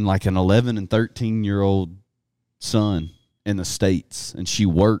husband and like an 11 and 13-year-old son in the States, and she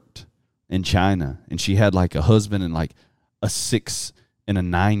worked in China, and she had like a husband and like a 6 and a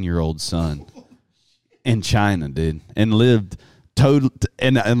 9-year-old son in China, dude, and lived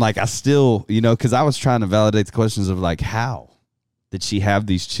and like I still, because I was trying to validate the questions of like, how did she have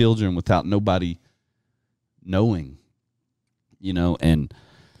these children without nobody knowing, and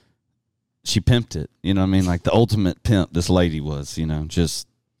she pimped it, like the ultimate pimp this lady was, just,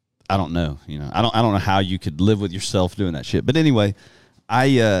 I don't know, I don't know how you could live with yourself doing that shit. But anyway,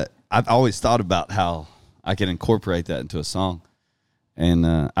 I've always thought about how I could incorporate that into a song. And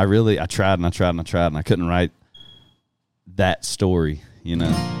I tried and I couldn't write that story,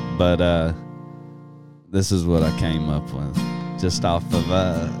 but this is what I came up with just off of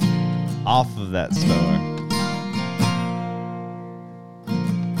that story.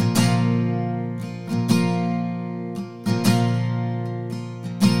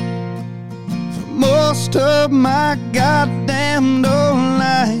 Most of my goddamn whole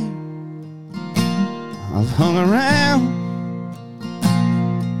life I've hung around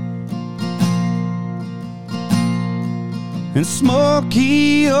in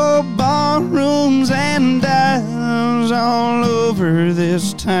smoky old bar rooms and dives all over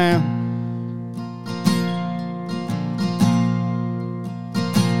this town.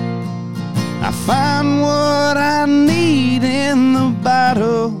 I find what I need in the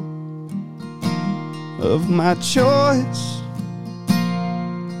bottle of my choice.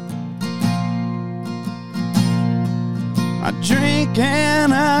 I drink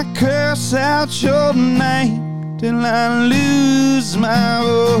and I curse out your name till I lose my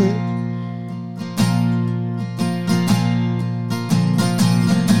voice.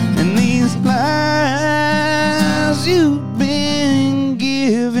 And these lies you've been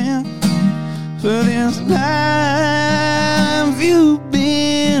given, for this life you've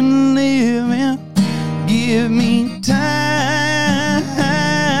been living, give me time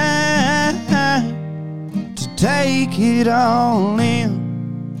to take it all in.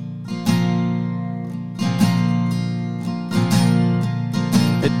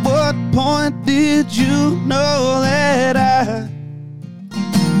 At what point did you know that I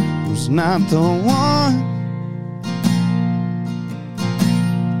was not the one?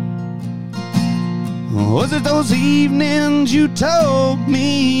 Was it those evenings you told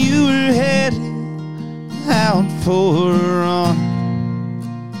me you were headed out for a run?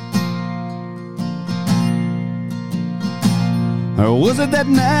 Or was it that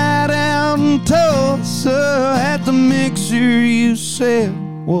night out in Tulsa at the mixer you said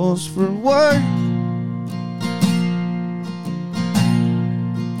was for work?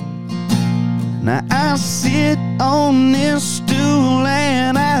 Now I sit on this stool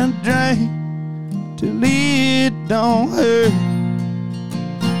and I drink till it don't hurt.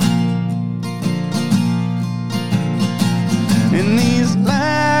 And these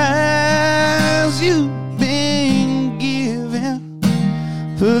lies you've been given,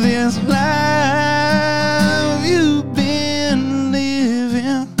 for this life you've been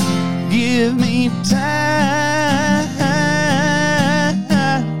living, give me time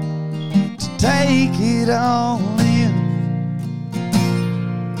to take it all in.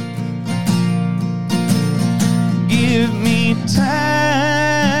 Give me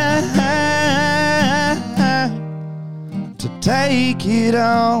time to take it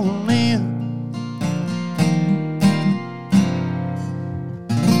all in.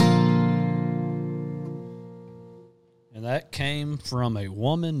 And that came from a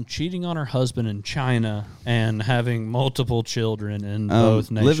woman cheating on her husband in China and having multiple children in both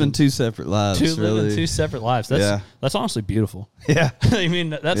nations. Living two separate lives. Living two separate lives. That's honestly beautiful. Yeah. I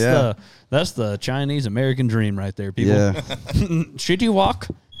mean, that's the Chinese American dream right there, people. Yeah. Should you walk?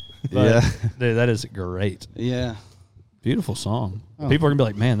 But, dude, that is great. Yeah. Beautiful song. People are going to be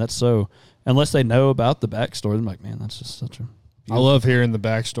like, man, that's so, unless they know about the backstory, they're like, man, that's just such a. I love hearing the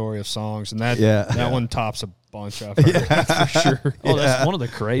backstory of songs, and that one tops a bunch of for sure. Oh, that's one of the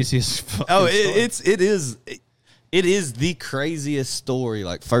craziest. It is the craziest story,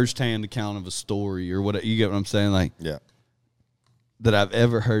 like firsthand account of a story or what, you get what I'm saying? Like, that I've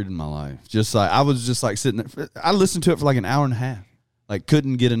ever heard in my life. Just like, I was just like sitting there, I listened to it for like an hour and a half. Like,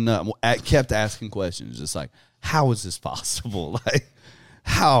 couldn't get enough. I kept asking questions, just like, how is this possible? Like,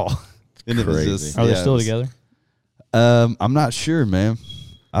 how? And it was just, are they still together? I'm not sure, man.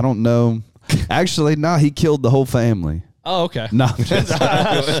 I don't know. Actually, no, he killed the whole family. Oh, okay. No,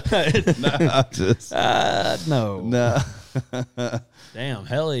 no. Damn,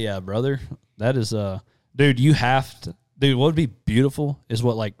 hell yeah, brother. That is, dude, you have to, dude, what would be beautiful is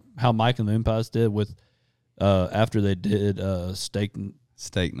what, like, how Mike and the Moon Pies did with after they did steak night,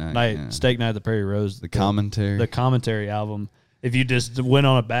 yeah. Steak Night at the Prairie Rose, the commentary album. If you just went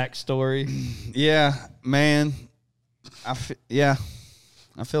on a backstory, yeah, man, I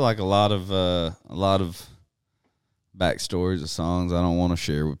feel like a lot of backstories of songs I don't want to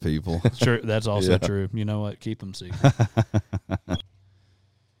share with people. True, that's also true. You know what? Keep them secret.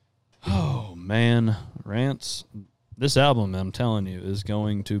 Oh man, Rance, this album, I'm telling you, is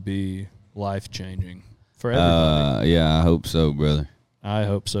going to be life changing for everybody. Yeah, I hope so, brother. I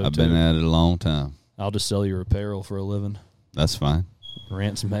hope so. I've been at it a long time. I'll just sell your apparel for a living. That's fine.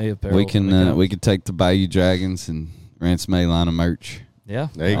 Rance May apparel. We can take the Bayou Dragons and Rance May line of merch. Yeah,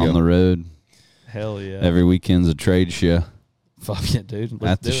 there you go. On the road. Hell yeah. Every weekend's a trade show. Fuck it, dude.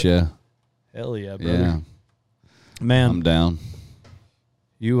 At the show. Hell yeah, brother. Yeah. Man, I'm down.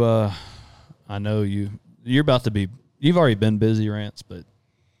 You I know you're about to be, you've already been busy, Rance, but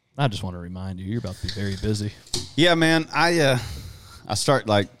I just want to remind you, you're about to be very busy. Yeah, man. I start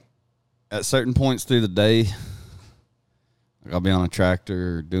like at certain points through the day, like I'll be on a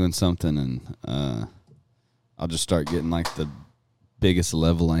tractor or doing something, and I'll just start getting like the biggest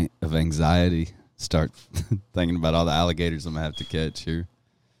level of anxiety. Start thinking about all the alligators I'm gonna have to catch here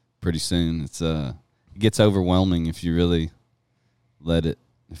pretty soon. It gets overwhelming if you really let it.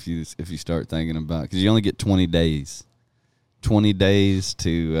 If you start thinking about, because you only get 20 days. 20 days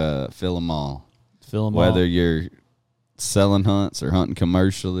to fill them all. Whether you're selling hunts or hunting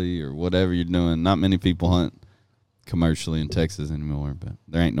commercially or whatever you're doing. Not many people hunt commercially in Texas anymore, but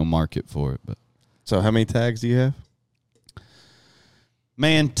there ain't no market for it. But so how many tags do you have?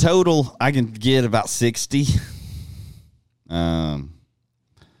 Man, total I can get about 60.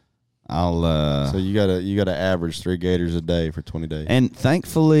 So you gotta average 3 gators a day for 20 days. And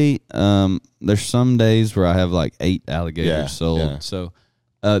thankfully, there's some days where I have like 8 alligators sold. Yeah. So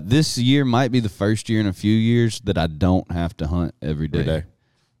this year might be the first year in a few years that I don't have to hunt every day.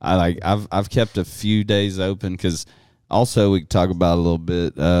 I've kept a few days open because also we could talk about a little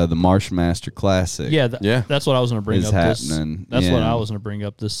bit the Marshmaster Classic. Yeah, that's what I was going to bring up. Happening. That's what I was going to bring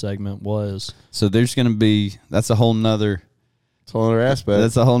up. This segment was. So there's going to be that's a whole nother aspect.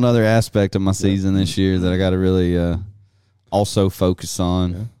 That's a whole nother aspect of my season this year that I got to really also focus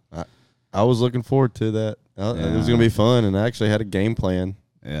on. Yeah. I was looking forward to that. It was going to be fun, and I actually had a game plan.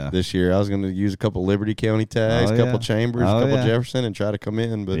 Yeah. This year I was going to use a couple Liberty County tags, a couple Chambers, a couple Jefferson, and try to come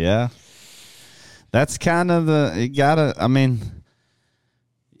in. But that's kind of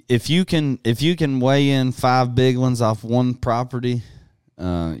if you can weigh in 5 big ones off one property,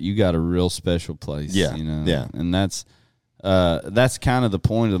 you got a real special place. Yeah. Yeah. And that's kind of the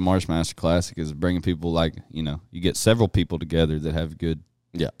point of the Marshmaster Classic is bringing people you get several people together that have good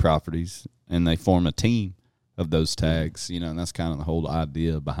properties and they form a team of those tags, and that's kind of the whole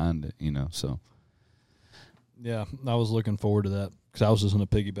idea behind it, so. Yeah, I was looking forward to that because I was just going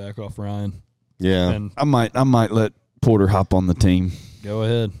to piggyback off Ryan. Yeah. And I might let Porter hop on the team. Go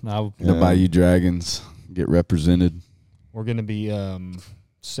ahead. The Bayou Dragons get represented. We're going to be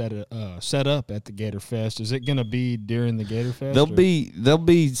set up at the Gator Fest. Is it going to be during the Gator Fest? They'll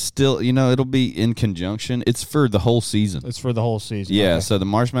be still, it'll be in conjunction. It's for the whole season. It's for the whole season. Yeah, okay. so the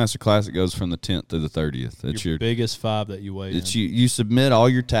Marshmaster Classic goes from the 10th to the 30th. It's your biggest 5 that you weigh in. You submit all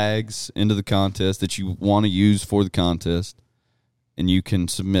your tags into the contest that you want to use for the contest, and you can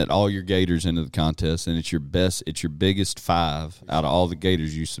submit all your gators into the contest, and it's your biggest 5 out of all the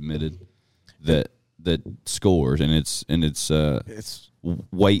gators you submitted that scores, and it's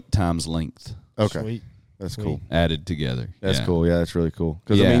weight times length. Okay. Sweet. That's cool. Added together. That's cool. Yeah, that's really cool.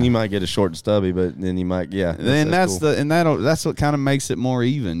 Because you might get a short and stubby, but then you might that's cool. That's what kind of makes it more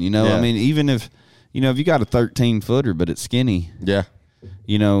even. I mean, even if if you got a 13-footer but it's skinny,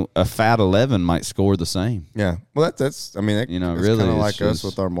 a fat 11 might score the same. Yeah. Well, that's really kind of like us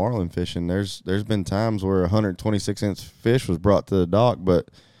with our marlin fishing. There's been times where a 126-inch fish was brought to the dock, but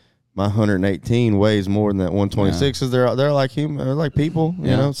my 118 weighs more than that 126 because they're like human, they're like people.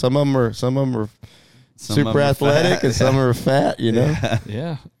 Some of them are super athletic and some are fat.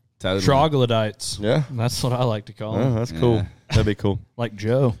 Yeah. Totally. Troglodytes. Yeah, that's what I like to call them. Oh, that's cool. That'd be cool. Like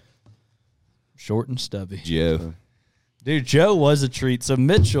Joe, short and stubby. Joe, dude, Joe was a treat. So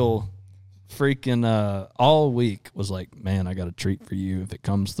Mitchell, freaking all week was like, man, I got a treat for you if it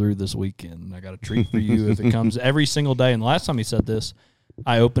comes through this weekend. I got a treat for you if it comes every single day. And the last time he said this,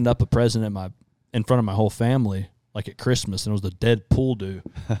 I opened up a present in front of my whole family, like at Christmas, and it was the dead pool dew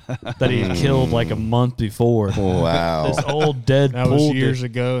that he had killed like a month before. Wow. This old dead that pool was years dew.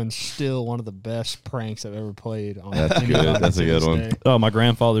 ago, and still one of the best pranks I've ever played on. That's good. That's a good one. Day. Oh, my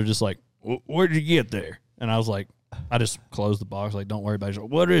grandfather just like, where'd you get there? And I was like, I just closed the box, like, don't worry about it. He's like,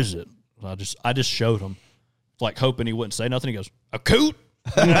 what is it? I just showed him. like hoping he wouldn't say nothing. He goes, a coot.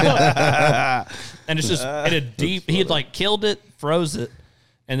 And it's just in a deep. He had like killed it, froze it,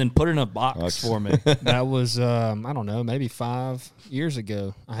 and then put it in a box for me. That was I don't know, maybe 5 years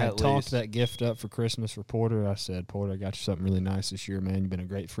ago. I had At talked least. that gift up for Christmas for Porter. I said, Porter, I got you something really nice this year, man. You've been a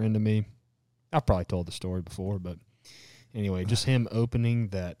great friend to me. I've probably told the story before, but anyway, just him opening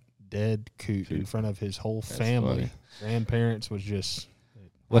that dead coot in front of his whole family, grandparents, was just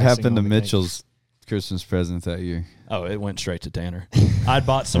What icing happened to on the cake. Mitchell's Christmas present that year? Oh, it went straight to Tanner. I'd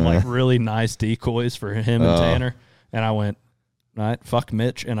bought some like really nice decoys for him and Tanner, and I went, all right, fuck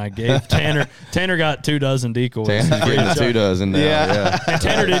Mitch, and I gave Tanner. Tanner got 24 decoys. Tanner's getting 2 dozen now. Yeah. And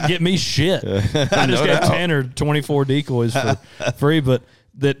Tanner didn't get me shit. I just gave Tanner 24 decoys for free, but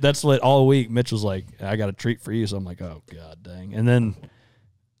that's lit all week. Mitch was like, I got a treat for you. So I'm like, oh, God dang. And then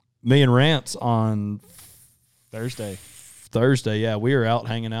me and Rance on Thursday, yeah, we were out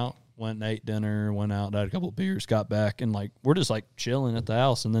hanging out, went and ate dinner, went out, had a couple of beers, got back, and like we're just like chilling at the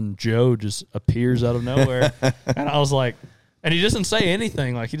house. And then Joe just appears out of nowhere. And I was like, and he doesn't say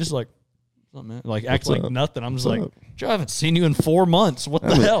anything. Like he just like, what's up, man? Like acts like nothing. I'm just like, Joe, I haven't seen you in 4 months. What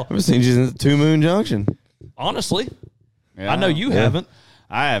the hell? I haven't seen you since 2 Moon Junction. Honestly, Yeah, I know you haven't.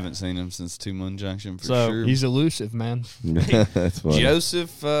 I haven't seen him since 2 Moon Junction for So, sure. He's elusive, man. That's funny.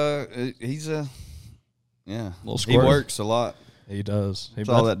 Joseph, he's a Little he squirt. works a lot. He does. That's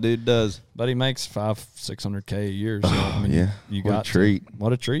all that dude does. But he makes $500-600K a year. So I mean, Yeah. you What a got treat.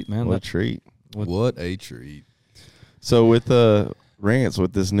 What a treat, man. What a treat. What a treat. So with Rance,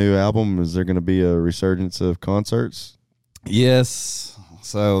 with this new album, is there going to be a resurgence of concerts? Yes.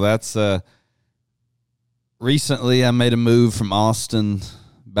 So that's recently I made a move from Austin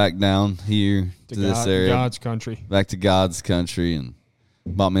back down here to this area. God's country. Back to God's country, and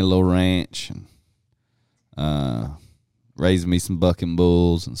bought me a little ranch and raised me some bucking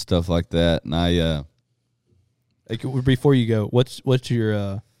bulls and stuff like that. And I Before you go, what's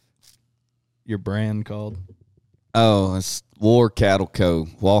your brand called? it's War Cattle Co.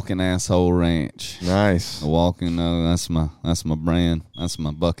 Walking Asshole Ranch. Nice. Walking, that's my brand. That's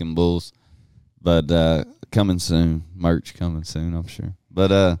my bucking bulls. But coming soon, merch coming soon, I'm sure.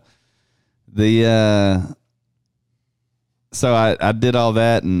 But so I did all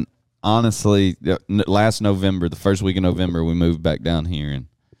that, and honestly, last November, the first week of November, we moved back down here, and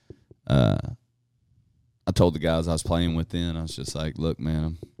I told the guys I was playing with then, I was just like, look,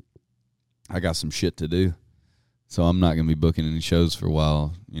 man, I got some shit to do, so I'm not gonna be booking any shows for a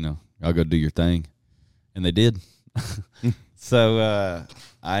while. You know, I'll go do your thing, and they did. So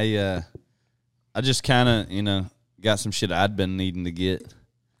I just kind of got some shit I'd been needing to get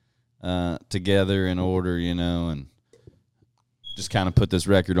together in order, and just kind of put this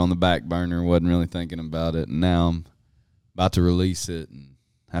record on the back burner. Wasn't really thinking about it, and now I'm about to release it and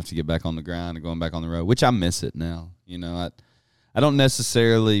have to get back on the grind and going back on the road, which I miss it now. I don't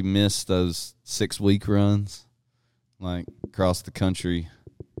necessarily miss those 6-week runs like across the country.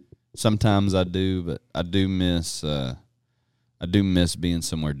 Sometimes I do, but I do miss being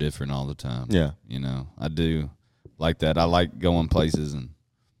somewhere different all the time. Yeah. I do like that. I like going places and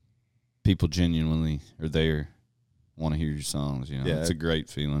people genuinely are there, want to hear your songs. Yeah, it's a great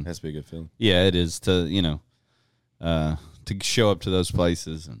feeling. Has to be a good feeling. Yeah, it is to show up to those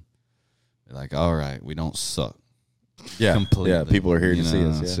places and be like, all right, we don't suck. Yeah. Completely. Yeah. People are here to see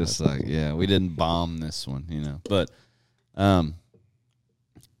us. It's Yeah. just like, yeah, we didn't bomb this one, But, no,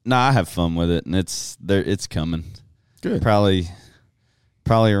 I have fun with it, and it's coming. Good. Probably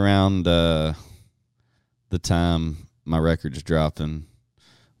around the time my record's dropping,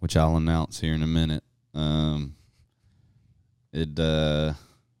 which I'll announce here in a minute.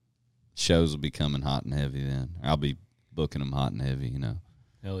 Shows will be coming hot and heavy then. I'll be booking them hot and heavy,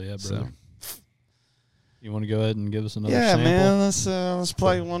 Hell yeah, brother. So. You want to go ahead and give us another Yeah, sample? man. Let's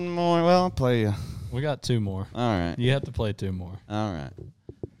play one more. Well, I'll play. We got 2 more. All right. You have to play 2 more. All right.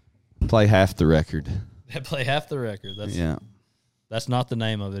 Play half the record. Play half the record. That's not the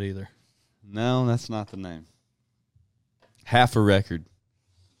name of it either. No, that's not the name. Half a record.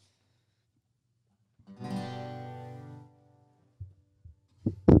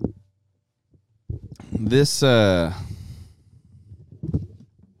 This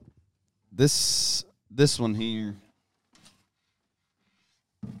one here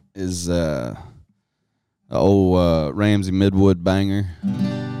is old Ramsey Midwood banger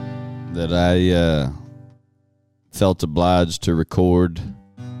that I felt obliged to record,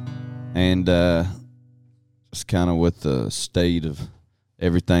 and just kind of with the state of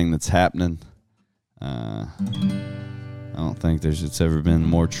everything that's happening, I don't think it's ever been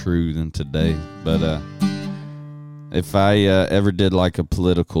more true than today. But If I ever did like a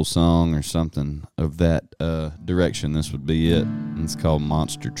political song or something of that direction, this would be it. And it's called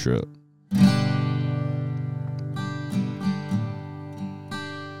Monster Truck.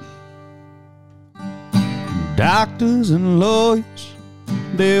 Doctors and lawyers,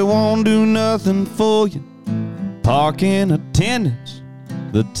 they won't do nothing for you. Parking attendants,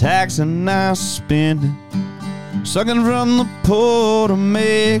 the tax and now spending. Sucking from the poor to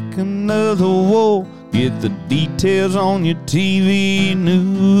make another war. Get the details on your TV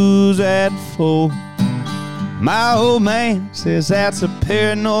news at 4. My old man says that's a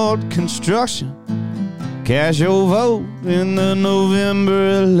paranoid construction. Cast your vote in the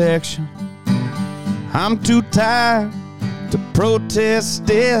November election. I'm too tired to protest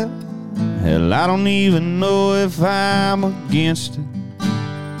still. Hell, I don't even know if I'm against it.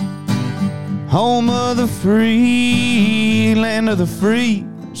 Home of the free, land of the free.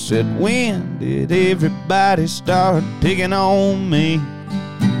 Said, when did everybody start picking on me?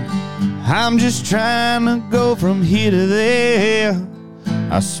 I'm just trying to go from here to there.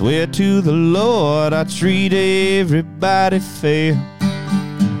 I swear to the Lord I treat everybody fair.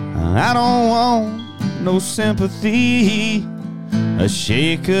 I don't want no sympathy, a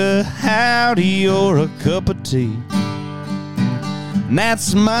shaker, howdy, or a cup of tea. And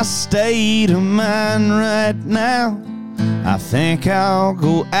that's my state of mind right now. I think I'll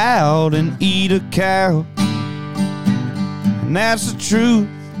go out and eat a cow. And that's the truth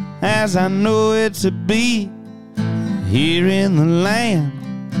as I know it to be. Here in the land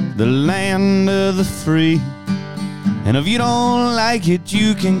of the free. And if you don't like it,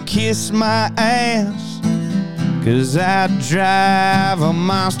 you can kiss my ass, 'cause I drive a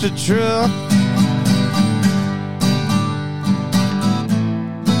monster truck.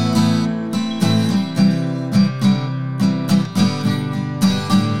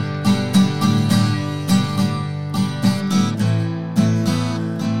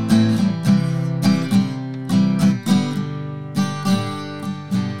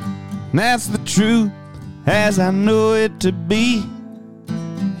 That's the truth as I know it to be.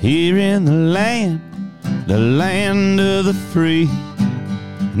 Here in the land of the free.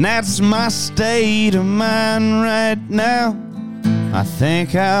 And that's my state of mind right now. I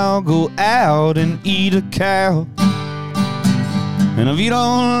think I'll go out and eat a cow. And if you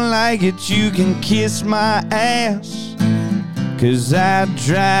don't like it, you can kiss my ass, 'cause I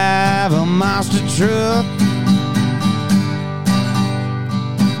drive a monster truck.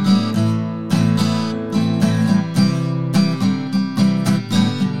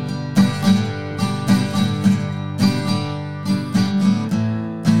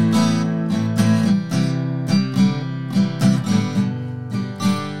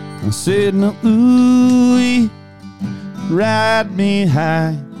 Said, no, ooh, ride me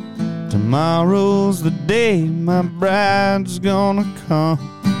high. Tomorrow's the day my bride's gonna come.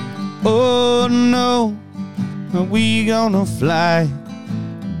 Oh no, are we gonna fly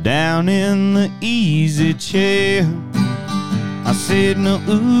down in the easy chair? I said, no,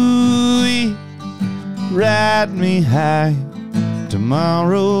 ooh, ride me high.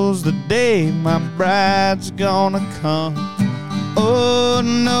 Tomorrow's the day my bride's gonna come. Oh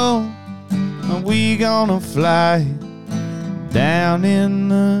no, are we gonna fly down in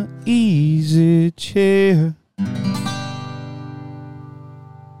the easy chair?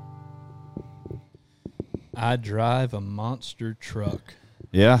 I drive a monster truck.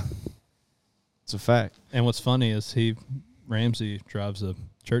 Yeah, it's a fact. And what's funny is Ramsey drives a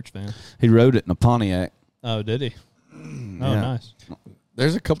church van. He rode it in a Pontiac. Oh, did he? Oh, Yeah. nice.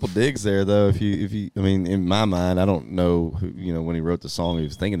 There's a couple digs there, though. If you, I mean, in my mind, I don't know who, when he wrote the song, he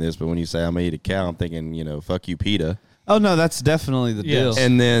was thinking this, but when you say I'm gonna eat a cow, I'm thinking, fuck you, PETA. Oh no, that's definitely the deal.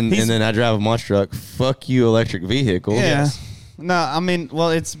 And then I drive a monster truck. Fuck you, electric vehicle. Yeah. Yes. No, I mean, well,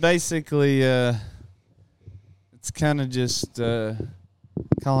 it's basically, it's kind of just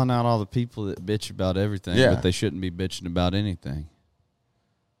calling out all the people that bitch about everything, Yeah. but they shouldn't be bitching about anything.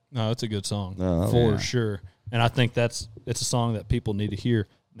 No, it's a good song Oh, for sure. And I think it's a song that people need to hear.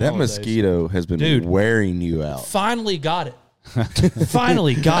 That nowadays. mosquito has been wearing you out. Finally got it.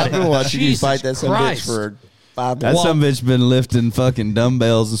 Finally got it. I've been watching Jesus you fight that some bitch Christ. for 5 That minutes. some bitch been lifting fucking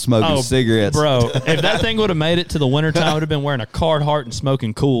dumbbells and smoking cigarettes. Bro, if that thing would have made it to the wintertime, I would have been wearing a Carhartt and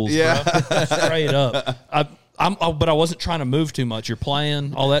smoking Cools, Yeah. bro. Straight up. But I wasn't trying to move too much. You're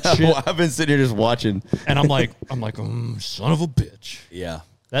playing all that shit. I've been sitting here just watching. And I'm like, son of a bitch. Yeah.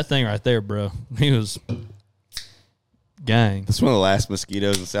 That thing right there, bro. He was gang. That's one of the last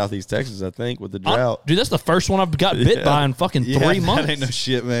mosquitoes in southeast Texas, I think, with the drought. Dude, that's the first one I've got bit by in fucking 3 months. That ain't no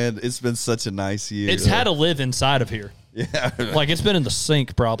shit, man. It's been such a nice year. It's had to live inside of here. Yeah. Like, it's been in the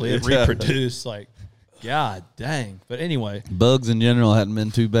sink probably. It reproduced. Like, God dang. But anyway, Bugs in general hadn't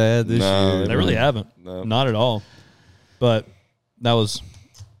been too bad this year. they really haven't. No. Not at all. But that was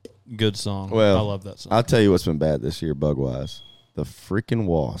a good song. Well, I love that song. I'll tell you what's been bad this year, bug wise. The freaking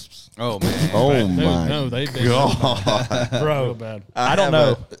wasps. Oh man. Oh Dude, my no, they've been God. real bad. I don't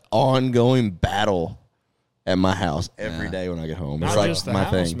have know. a ongoing battle at my house every day when I get home. It's Not like just the my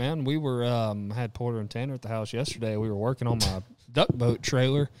house, thing. man. We were had Porter and Tanner at the house yesterday. We were working on my duck boat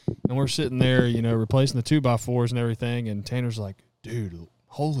trailer, and we're sitting there, replacing the 2x4s and everything. And Tanner's like, "Dude,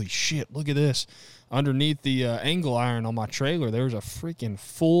 holy shit! Look at this! Underneath the angle iron on my trailer, there was a freaking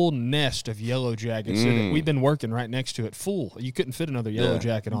full nest of yellow jackets. We've been working right next to it, full. You couldn't fit another yellow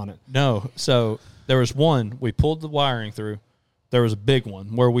jacket on it. No. So there was one. We pulled the wiring through. There was a big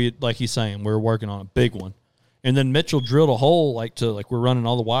one where we, like he's saying, we were working on a big one. And then Mitchell drilled a hole, we're running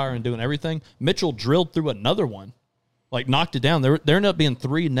all the wire and doing everything. Mitchell drilled through another one, knocked it down. There ended up being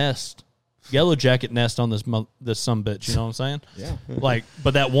 3 nests, yellow jacket nest on this sumbitch. You know what I'm saying? Yeah.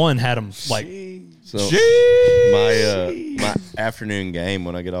 But that one had them So my afternoon game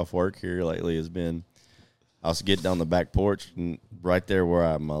when I get off work here lately has been, I'll get down the back porch, and right there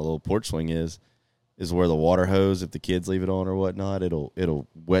where my little porch swing is where the water hose, if the kids leave it on or whatnot, it'll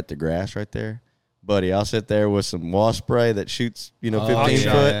wet the grass right there. Buddy, I'll sit there with some wasp spray that shoots, 15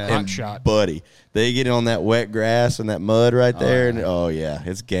 foot, and Hot shot. buddy, they get on that wet grass and that mud right there, and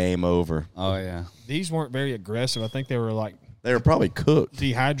it's game over. Oh yeah. These weren't very aggressive. I think they were They were probably cooked.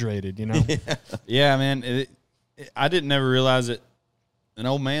 dehydrated. Yeah, man. I didn't never realize it. An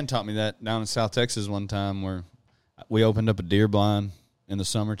old man taught me that down in South Texas one time, where we opened up a deer blind in the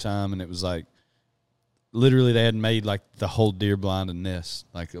summertime, and it was literally they had made the whole deer blind a nest,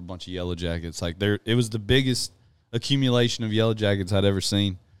 a bunch of yellow jackets. It was the biggest accumulation of yellow jackets I'd ever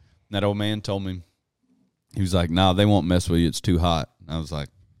seen. And that old man told me, he was like, "Nah, they won't mess with you. It's too hot." And I was like,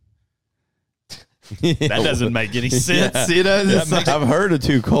 that doesn't make any sense. I've heard of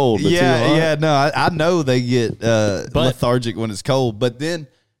too cold. But too hot. Yeah. No, I know they get lethargic when it's cold, but then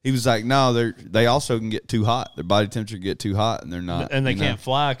he was like, "No, they also can get too hot. Their body temperature can get too hot, and they're not, and they can't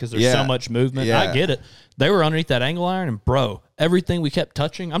fly because there's so much movement." Yeah. I get it. They were underneath that angle iron, and everything we kept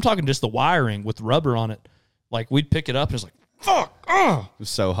touching. I'm talking just the wiring with rubber on it. We'd pick it up, and it's fuck, It was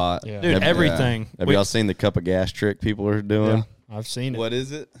so hot, Yeah. dude. Everything. Have y'all seen the cup of gas trick people are doing? Yeah, I've seen it. What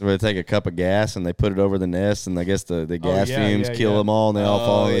is it? Where they take a cup of gas and they put it over the nest, and I guess the gas fumes kill them all, and they all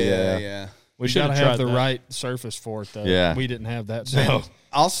fall. Yeah. We should gotta have have tried the that. right surface for it, though. Yeah. We didn't have that. So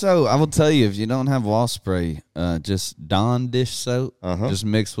Also, I will tell you, if you don't have wasp spray, just Dawn dish soap, just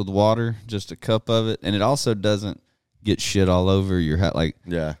mixed with water, just a cup of it, and it also doesn't get shit all over your hat.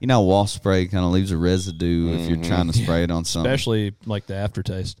 Wasp spray kind of leaves a residue if you're trying to spray it on something. Especially the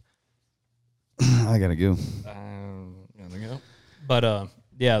aftertaste. I gotta go. But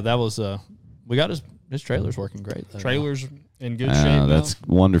that was we got his trailer's working great. Though. trailer's in good shape That's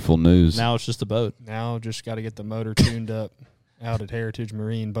wonderful news. Now it's just a boat. now. Just got to get the motor tuned up out at Heritage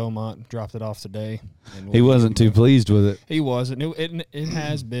Marine Beaumont. Dropped it off today. And we'll He be wasn't good to too pleased with it. He wasn't. It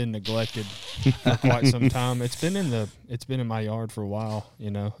has been neglected for quite some time. It's been in my yard for a while,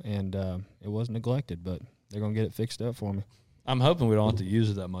 and it was neglected. But they're gonna get it fixed up for me. I'm hoping we don't have to use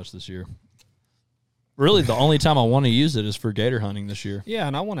it that much this year. Really, the only time I want to use it is for gator hunting this year. Yeah,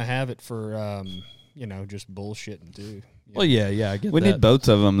 and I want to have it for just bullshitting too. Well, yeah, I get We that. need both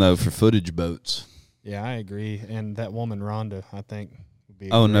of them though for footage boats. Yeah, I agree. And that woman Rhonda, I think, would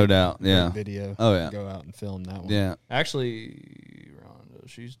be. Oh, no doubt. Yeah. Video. Oh, yeah. Go out and film that one. Yeah. Actually, Rhonda,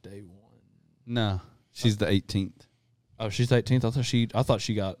 she's day 1. No, she's the 18th. Oh, she's the 18th. I thought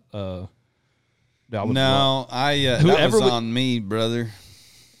she got. No, that Whoever was would- on me, brother.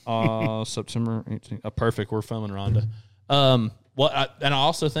 September 18th. Perfect. We're filming Rhonda. And I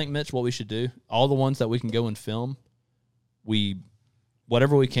also think, Mitch, what we should do, all the ones that we can go and film,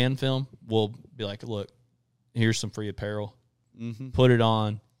 whatever we can film, we'll be like, look, here's some free apparel. Put it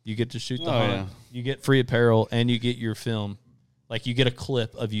on. You get to shoot the hunt. yeah. You get free apparel, and you get your film. You get a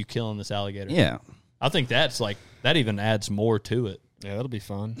clip of you killing this alligator. Yeah. I think that's that even adds more to it. Yeah, that'll be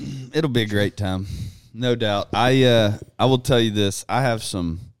fun. It'll be a great time. No doubt. I will tell you this. I have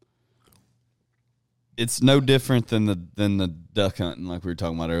some. It's no different than the duck hunting like we were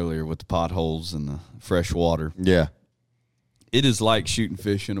talking about earlier with the potholes and the fresh water. Yeah. It is like shooting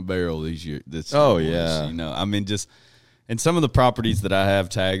fish in a barrel these years. Yeah. And some of the properties that I have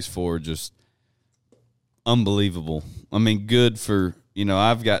tags for just unbelievable. I mean, good for,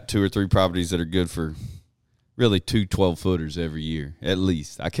 I've got 2 or 3 properties that are good for really 2 12-footers every year, at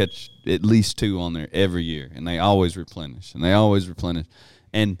least. I catch at least 2 on there every year, and they always replenish.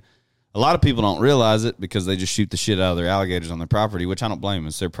 And A lot of people don't realize it because they just shoot the shit out of their alligators on their property, which I don't blame them.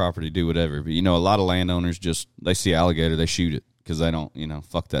 It's their property, do whatever. But, a lot of landowners they see alligator, they shoot it because they don't,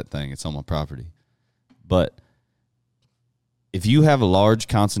 fuck that thing. It's on my property. But if you have a large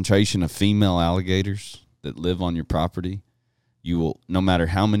concentration of female alligators that live on your property, you will, no matter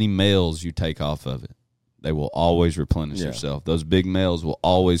how many males you take off of it, they will always replenish themselves. Those big males will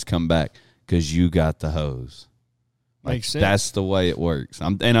always come back because you got the hose. Makes sense. That's the way it works.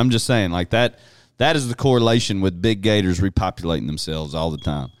 I'm just saying, like that is the correlation with big gators repopulating themselves all the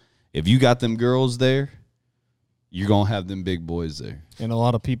time. If you got them girls there, you're going to have them big boys there. And a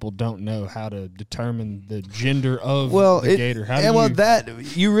lot of people don't know how to determine the gender of the gator.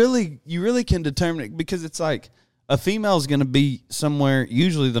 You really can determine it because it's like a female is going to be somewhere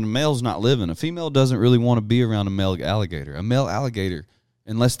usually that a male's not living. A female doesn't really want to be around a male alligator. A male alligator,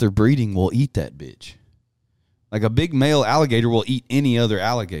 unless they're breeding, will eat that bitch. Like a big male alligator will eat any other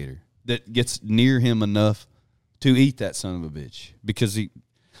alligator that gets near him enough to eat that son of a bitch because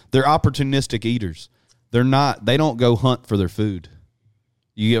they're opportunistic eaters. They don't go hunt for their food.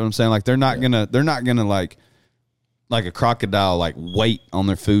 You get what I'm saying? Like they're not gonna like a crocodile like wait on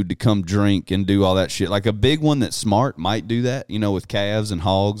their food to come drink and do all that shit. Like a big one that's smart might do that, with calves and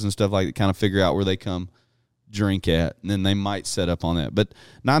hogs and stuff like that, kind of figure out where they come drink at, and then they might set up on that. But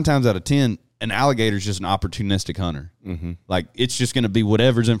 9 times out of 10, an alligator is just an opportunistic hunter. Mm-hmm. Like it's just going to be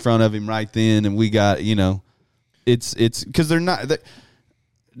whatever's in front of him right then, and we got it's because they're not.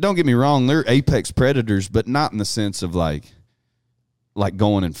 Don't get me wrong, they're apex predators, but not in the sense of like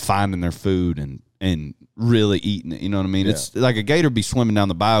going and finding their food and really eating it. You know what I mean? Yeah. It's like a gator be swimming down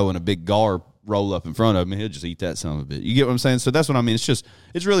the bayou and a big gar roll up in front of him, and he'll just eat that son of a bit. You get what I'm saying? So that's what I mean.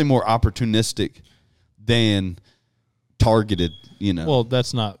 It's really more opportunistic than targeted. Well,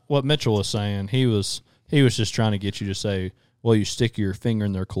 that's not what Mitchell was saying. He was just trying to get you to say, well, you stick your finger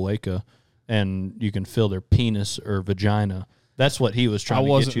in their cloaca and you can feel their penis or vagina. That's what he was trying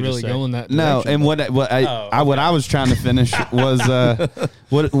to get you to say. I wasn't really going that direction. No, and what I was trying to finish was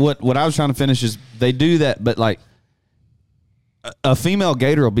what I was trying to finish is they do that, but like a female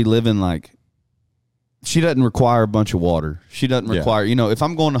gator will be living like she doesn't require a bunch of water. She doesn't require, if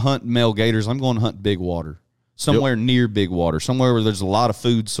I'm going to hunt male gators, I'm going to hunt big water. Somewhere near big water, somewhere where there's a lot of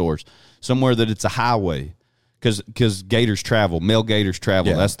food source, somewhere that it's a highway, because gators travel, male gators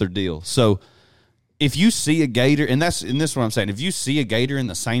travel. Yeah. That's their deal. So if you see a gator, and this is what I'm saying, if you see a gator in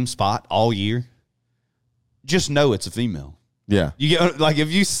the same spot all year, just know it's a female. Yeah, you get like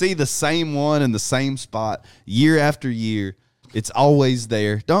if you see the same one in the same spot year after year, it's always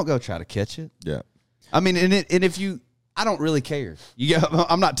there. Don't go try to catch it. Yeah, I mean, and if you, I don't really care.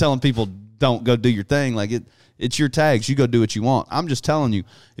 I'm not telling people don't go do your thing. Like it's your tags. You go do what you want. I'm just telling you,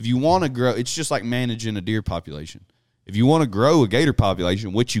 if you want to grow, it's just like managing a deer population. If you want to grow a gator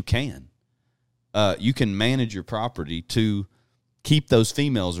population, which you can manage your property to keep those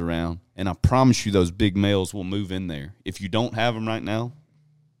females around, and I promise you those big males will move in there. If you don't have them right now,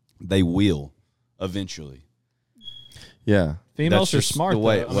 they will eventually. Yeah. Females are smart, the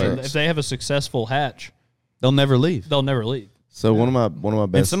way it works. If they have a successful hatch, they'll never leave. So one of my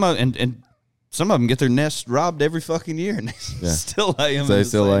best... And some of them get their nests robbed every fucking year, and they still lay them in the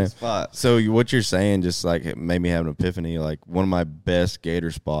same spot. So what you're saying just like made me have an epiphany. Like one of my best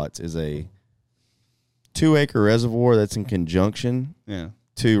gator spots is a 2-acre reservoir that's in conjunction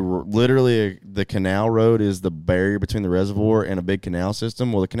to literally the canal road is the barrier between the reservoir and a big canal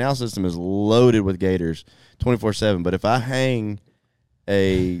system. Well, the canal system is loaded with gators 24/7. But if I hang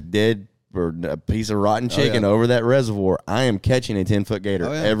a dead or a piece of rotten chicken over that reservoir, I am catching a 10-foot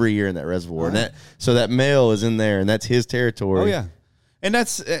gator every year in that reservoir. And so that male is in there, and that's his territory. Oh, yeah. And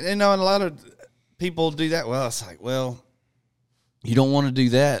that's, and a lot of people do that. Well, it's like, well, you don't want to do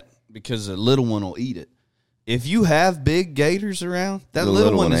that because a little one will eat it. If you have big gators around, that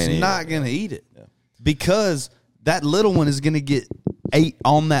little one is not going to eat it because that little one is going to get ate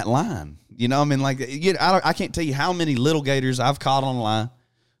on that line. You know what I mean? Like, I can't tell you how many little gators I've caught on the line.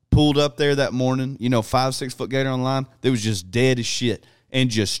 Pulled up there that morning, 5-6 foot gator on the line. That was just dead as shit and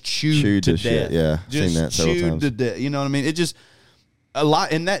just chewed to death. Shit. Yeah, just seen that several chewed times. to death. You know what I mean? It just a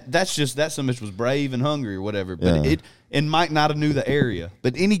lot, and that's just that so much was brave and hungry or whatever. But it might not have knew the area.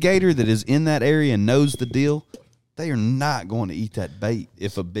 But any gator that is in that area and knows the deal, they are not going to eat that bait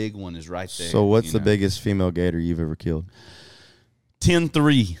if a big one is right there. So what's the biggest female gator you've ever killed?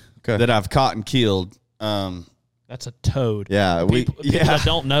 10-3 that I've caught and killed. That's a toad. Yeah, people that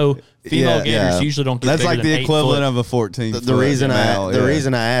don't know, female gators usually don't get that's bigger like the than equivalent of a 14. The reason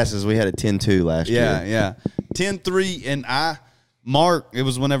I asked is we had a 10-2 last year. Yeah, 10-3, and Mark. It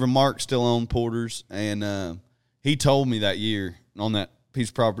was whenever Mark still owned Porter's, and he told me that year on that piece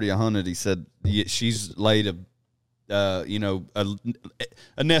of property I hunted, he said she's laid a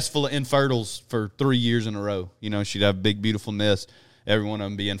nest full of infertils for 3 years in a row. She'd have a big, beautiful nest. Every one of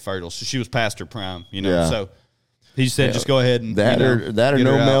them be infertile. So she was past her prime, Yeah. So he said, just go ahead and that or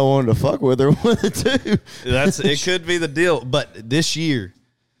no male wanted to fuck with her with it too. It could be the deal. But this year,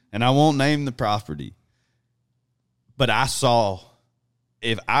 and I won't name the property, but I saw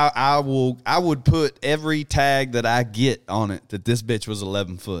if I would put every tag that I get on it that this bitch was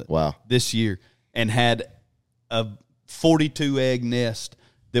 11 foot. Wow. This year, and had a 42 egg nest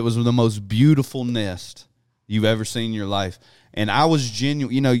that was the most beautiful nest you've ever seen in your life. And I was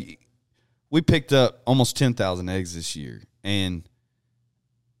genuine. We picked up almost 10,000 eggs this year. And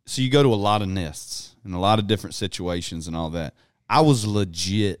so you go to a lot of nests and a lot of different situations and all that. I was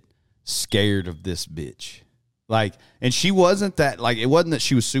legit scared of this bitch. And she wasn't that, it wasn't that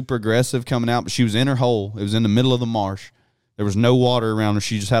she was super aggressive coming out, but she was in her hole. It was in the middle of the marsh. There was no water around her.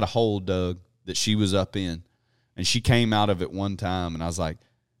 She just had a hole dug that she was up in. And she came out of it one time, and I was like,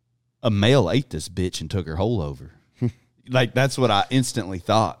 a male ate this bitch and took her hole over. That's what I instantly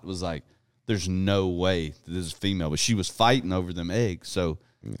thought, was like, there's no way that this is female. But she was fighting over them eggs, so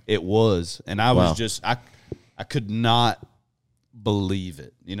it was. And I was just, I could not believe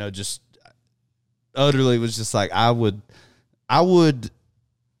it. Just utterly was just like, I would,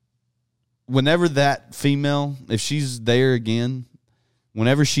 whenever that female, if she's there again,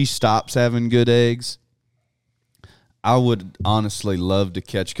 whenever she stops having good eggs, I would honestly love to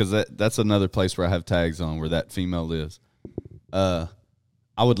catch, because that's another place where I have tags on where that female lives. I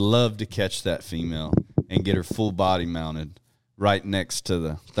would love to catch that female and get her full body mounted right next to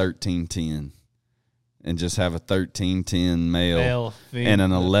the 1310 and just have a 1310 male and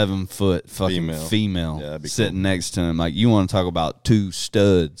an 11-foot fucking female sitting next to him. You want to talk about two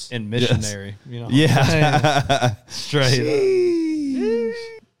studs. And missionary. Yeah. Straight.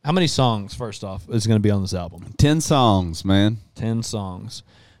 How many songs, first off, is going to be on this album? 10 songs, man. 10 songs.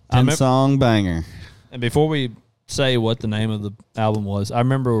 10 song banger. And before we say what the name of the album was, I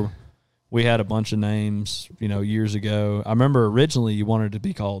remember we had a bunch of names, years ago. I remember originally you wanted it to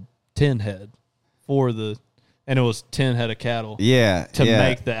be called Tin Head and it was 10 head of cattle. Yeah. To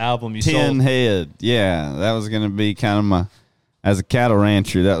make the album you 10 sold. head. Yeah. That was going to be kind of my, as a cattle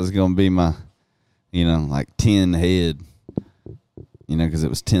rancher, that was going to be my, 10 head. Because it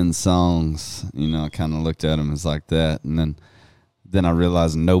was 10 songs. I kind of looked at them as like that. And then I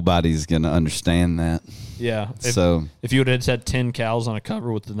realized nobody's going to understand that. Yeah. If you would have said 10 cows on a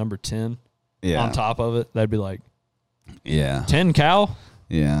cover with the number 10 on top of it, they'd be like, 10 cow?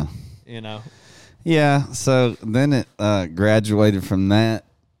 Yeah. Yeah. So then it graduated from that,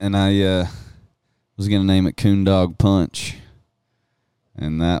 and I was going to name it Coon Dog Punch.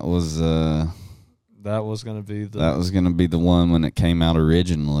 And that was going to be the one when it came out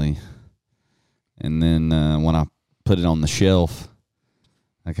originally. And then when I put it on the shelf,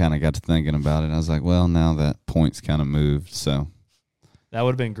 I kind of got to thinking about it. I was like, well, now that point's kind of moved. So that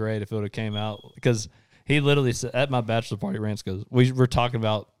would have been great if it would have came out, because he literally said at my bachelor party, Rance goes, we were talking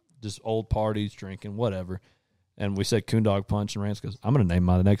about just old parties, drinking, whatever. And we said Coon Dog Punch, and Rance goes, I'm going to name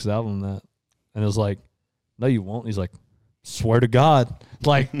my next album that. And it was like, no, you won't. He's like, swear to God.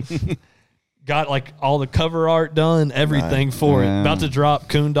 Got all the cover art done, everything for it. About to drop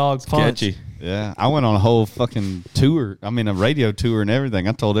Coon Dog Punch. Catchy. Yeah. I went on a whole fucking tour. I mean, a radio tour and everything.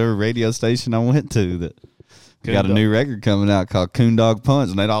 I told every radio station I went to that we got a new record coming out called Coon Dog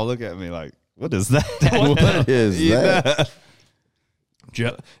Punch, and they'd all look at me like, what is that? What is that?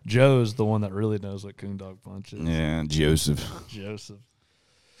 Joe's the one that really knows what Coon Dog Punch is. Yeah, Joseph.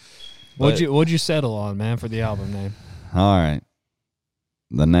 What'd you settle on, man, for the album name? All right.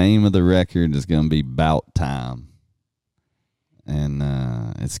 The name of the record is going to be Bout Time. And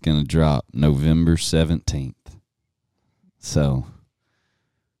it's going to drop November 17th. So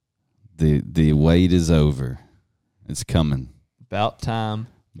the wait is over. It's coming. About time.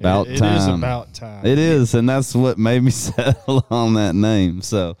 About time. It is about time. It is, and that's what made me settle on that name.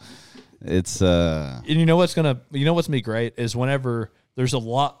 So it's and you know what's going to be great is whenever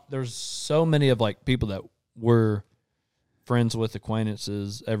there's so many of people that were friends with,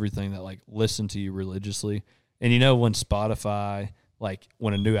 acquaintances, everything that listen to you religiously. And when Spotify,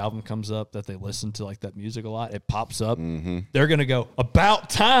 when a new album comes up that they listen to that music a lot, it pops up. Mm-hmm. They're going to go, about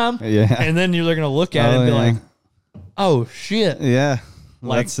time. Yeah. And then they're going to look at it and be like, oh, shit. Yeah.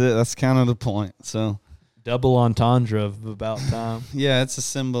 That's it. That's kind of the point. So double entendre of about time. Yeah, it's a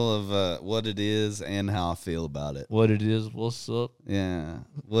symbol of what it is and how I feel about it. What it is, what's up. Yeah.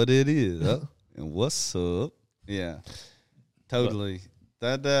 What it is. And what's up. Yeah. Totally.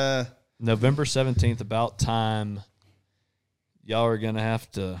 That November 17th, about time. y'all are going to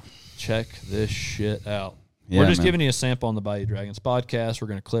have to check this shit out. Yeah, We're just man. giving you a sample on the Bayou Dragons podcast. We're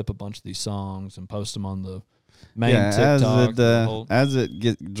going to clip a bunch of these songs and post them on the main TikTok. As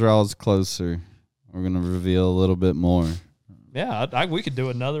it draws closer, we're gonna reveal a little bit more. Yeah, we could do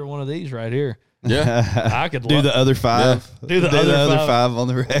another one of these right here. Yeah. I could Do the other 5. Do the other five on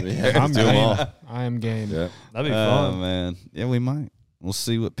the record. Yeah, I'm do 'em all. game. I am game. Yeah. That'd be Oh fun. man, yeah, we might. We'll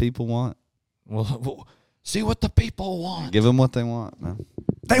see what people want. We'll see what the people want. Give them what they want, man.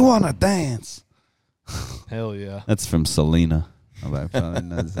 They want to dance. Hell yeah. That's from Selena. Nobody probably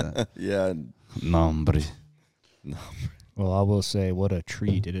knows that. Yeah. Nombre. Well, I will say what a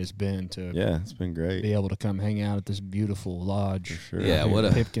treat it has been to Yeah, it's been great. be able to come hang out at this beautiful lodge. For sure. Yeah, here what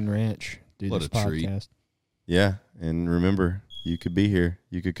at a- Pipkin Ranch. Do what this a treat. podcast. Yeah, and remember, you could be here.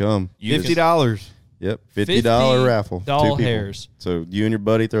 You could come. $50. Yep, $50 raffle. Doll 2 people. hairs. So you and your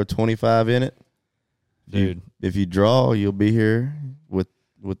buddy throw 25 in it, Dude. If you draw, you'll be here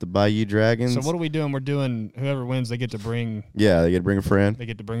with the Bayou Dragons. So what are we doing? We're doing whoever wins, they get to bring. Yeah, they get to bring a friend. They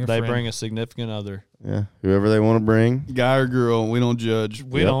get to bring a They friend. bring a significant other. Yeah, whoever they want to bring. Guy or girl, we don't judge.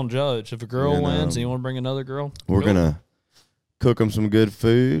 We Yep. don't judge. If a girl And, wins and you want to bring another girl, We're go. gonna cook them some good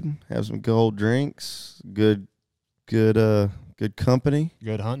food, have some cold drinks, good company,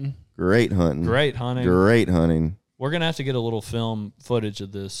 Good hunting. great hunting, Great hunting. great hunting. We're gonna have to get a little film footage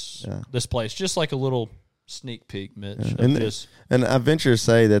of this Yeah. this place, just like a little sneak peek, Mitch. Yeah. Of And just And I venture to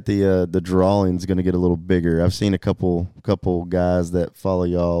say that the drawing's going to get a little bigger. I've seen a couple guys that follow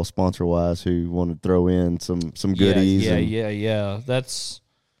y'all sponsor wise who want to throw in some goodies. Yeah. That's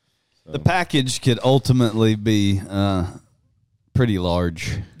The package could ultimately be pretty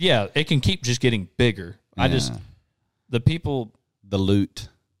large. it can keep just getting bigger. Yeah. The people, The loot.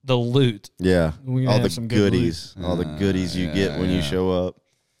 the loot. Yeah, We're gonna all have the some good goodies, all the goodies you get when you show up.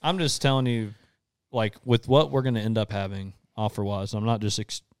 I'm just telling you, like with what we're gonna end up having offer wise. I'm not just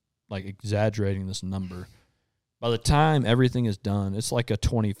exaggerating this number. By the time everything is done, it's like a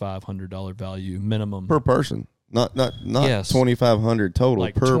 $2,500 value minimum Per person, not Yes. 2,500 total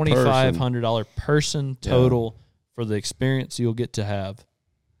like per person. $2,500 person total for the experience you'll get to have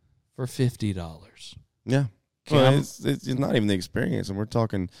for $50. Yeah, well, it's not even the experience, and we're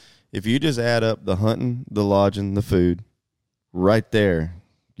talking if you just add up the hunting, the lodging, the food, right there,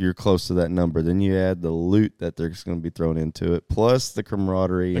 you're close to that number. Then you add the loot that there's going to be thrown into it, plus the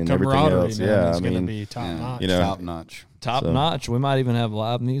camaraderie and everything else. Man, Yeah, it's I going to mean, be top notch. you know, Top notch. Top So- notch. We might even have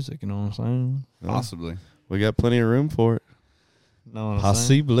live music. You know what I'm saying? Possibly. we got plenty of room for it. Know what I'm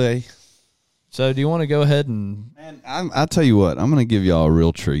saying? Possibly. So, do you want to go ahead and Man, I'll tell you what. I'm going to give y'all a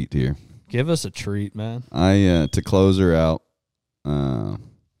real treat here. give us a treat, man? To close her out,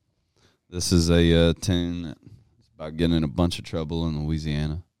 this is a tune that's about getting in a bunch of trouble in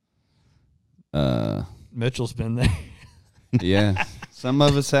Louisiana. Mitchell's been there. Yeah, some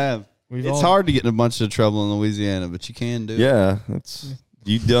of us have. We've It's all- hard to get in a bunch of trouble in Louisiana, but you can do it. Yeah,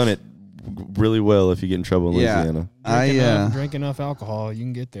 you've done it really well if you get in trouble in Yeah. Louisiana. Drink enough alcohol, you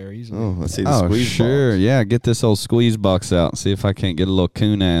can get there easily. Oh, let's see the Oh, squeeze sure. box. Yeah, get this old squeeze box out and see if I can't get a little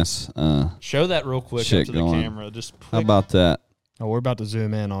coon ass. Show that real quick Shit up to the going. camera. Just How quick. about that? Oh, we're about to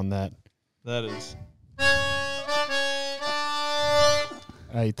zoom in on that. That is.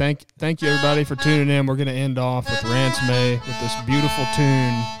 Hey, thank you everybody for tuning in. We're going to end off with Rance May with this beautiful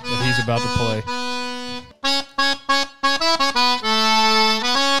tune that he's about to play.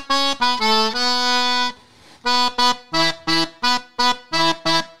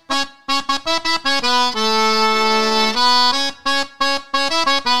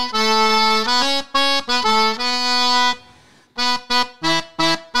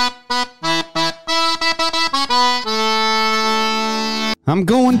 I'm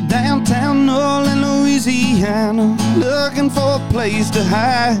going downtown New Orleans, Louisiana, looking for a place to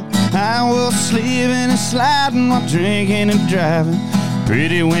hide. I was slipping and sliding while drinking and driving,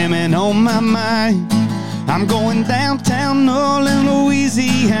 pretty women on my mind. I'm going downtown New Orleans,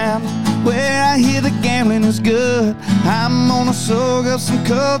 Louisiana, where I hear the gambling is good. I'm gonna soak up some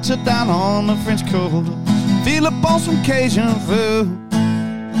culture down on the French Quarter, feel up on some Cajun food.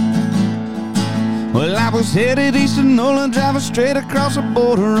 Well, I was headed east to Nolan, driving straight across the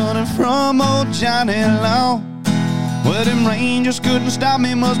border, running from old Johnny Law. Well, them rangers couldn't stop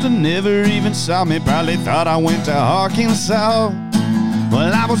me, must have never even saw me, probably thought I went to Arkansas.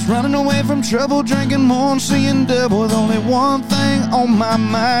 Well, I was running away from trouble, drinking more and seeing double, with only one thing on my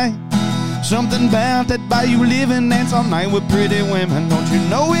mind. Something about that bayou living, dance all night with pretty women. Don't you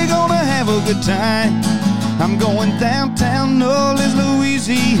know we're gonna have a good time? I'm going downtown New Orleans,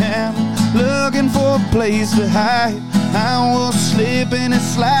 Louisiana, looking for a place to hide. I was slipping and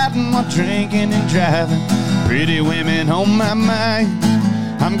sliding while drinking and driving, pretty women on my mind.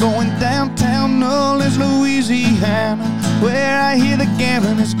 I'm going downtown New Orleans, Louisiana, where I hear the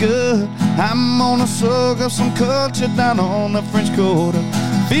gambling is good. I'm gonna soak up some culture down on the French Quarter,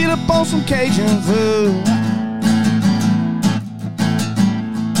 feed up on some Cajun food.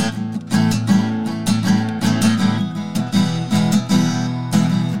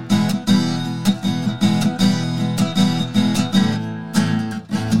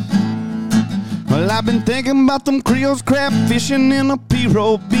 Well, I've been thinking about them Creoles crab fishing in a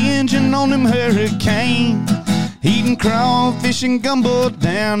P-roll, binging on them hurricanes, eating crawfish and gumbo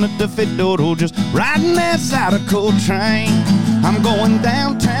down at the Fedodo, just riding that side of cold train. I'm going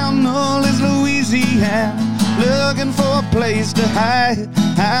downtown New Orleans, Louisiana, looking for a place to hide.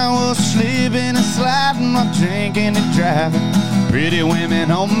 I was slipping and sliding while drinking and driving, pretty women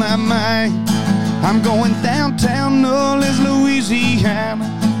on my mind. I'm going downtown New Orleans, Louisiana,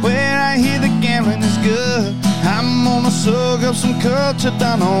 where I hear the gambling is good. I'm gonna soak up some culture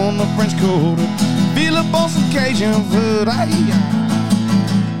down on the French Quarter, feel up on some Cajun food.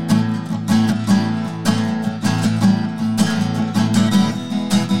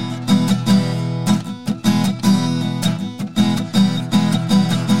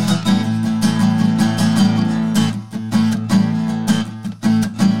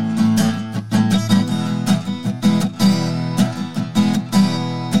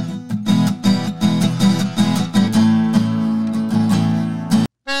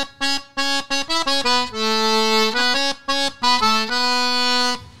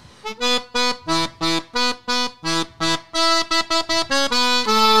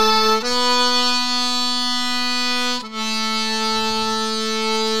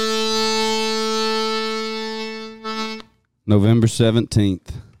 November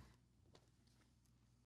 17th.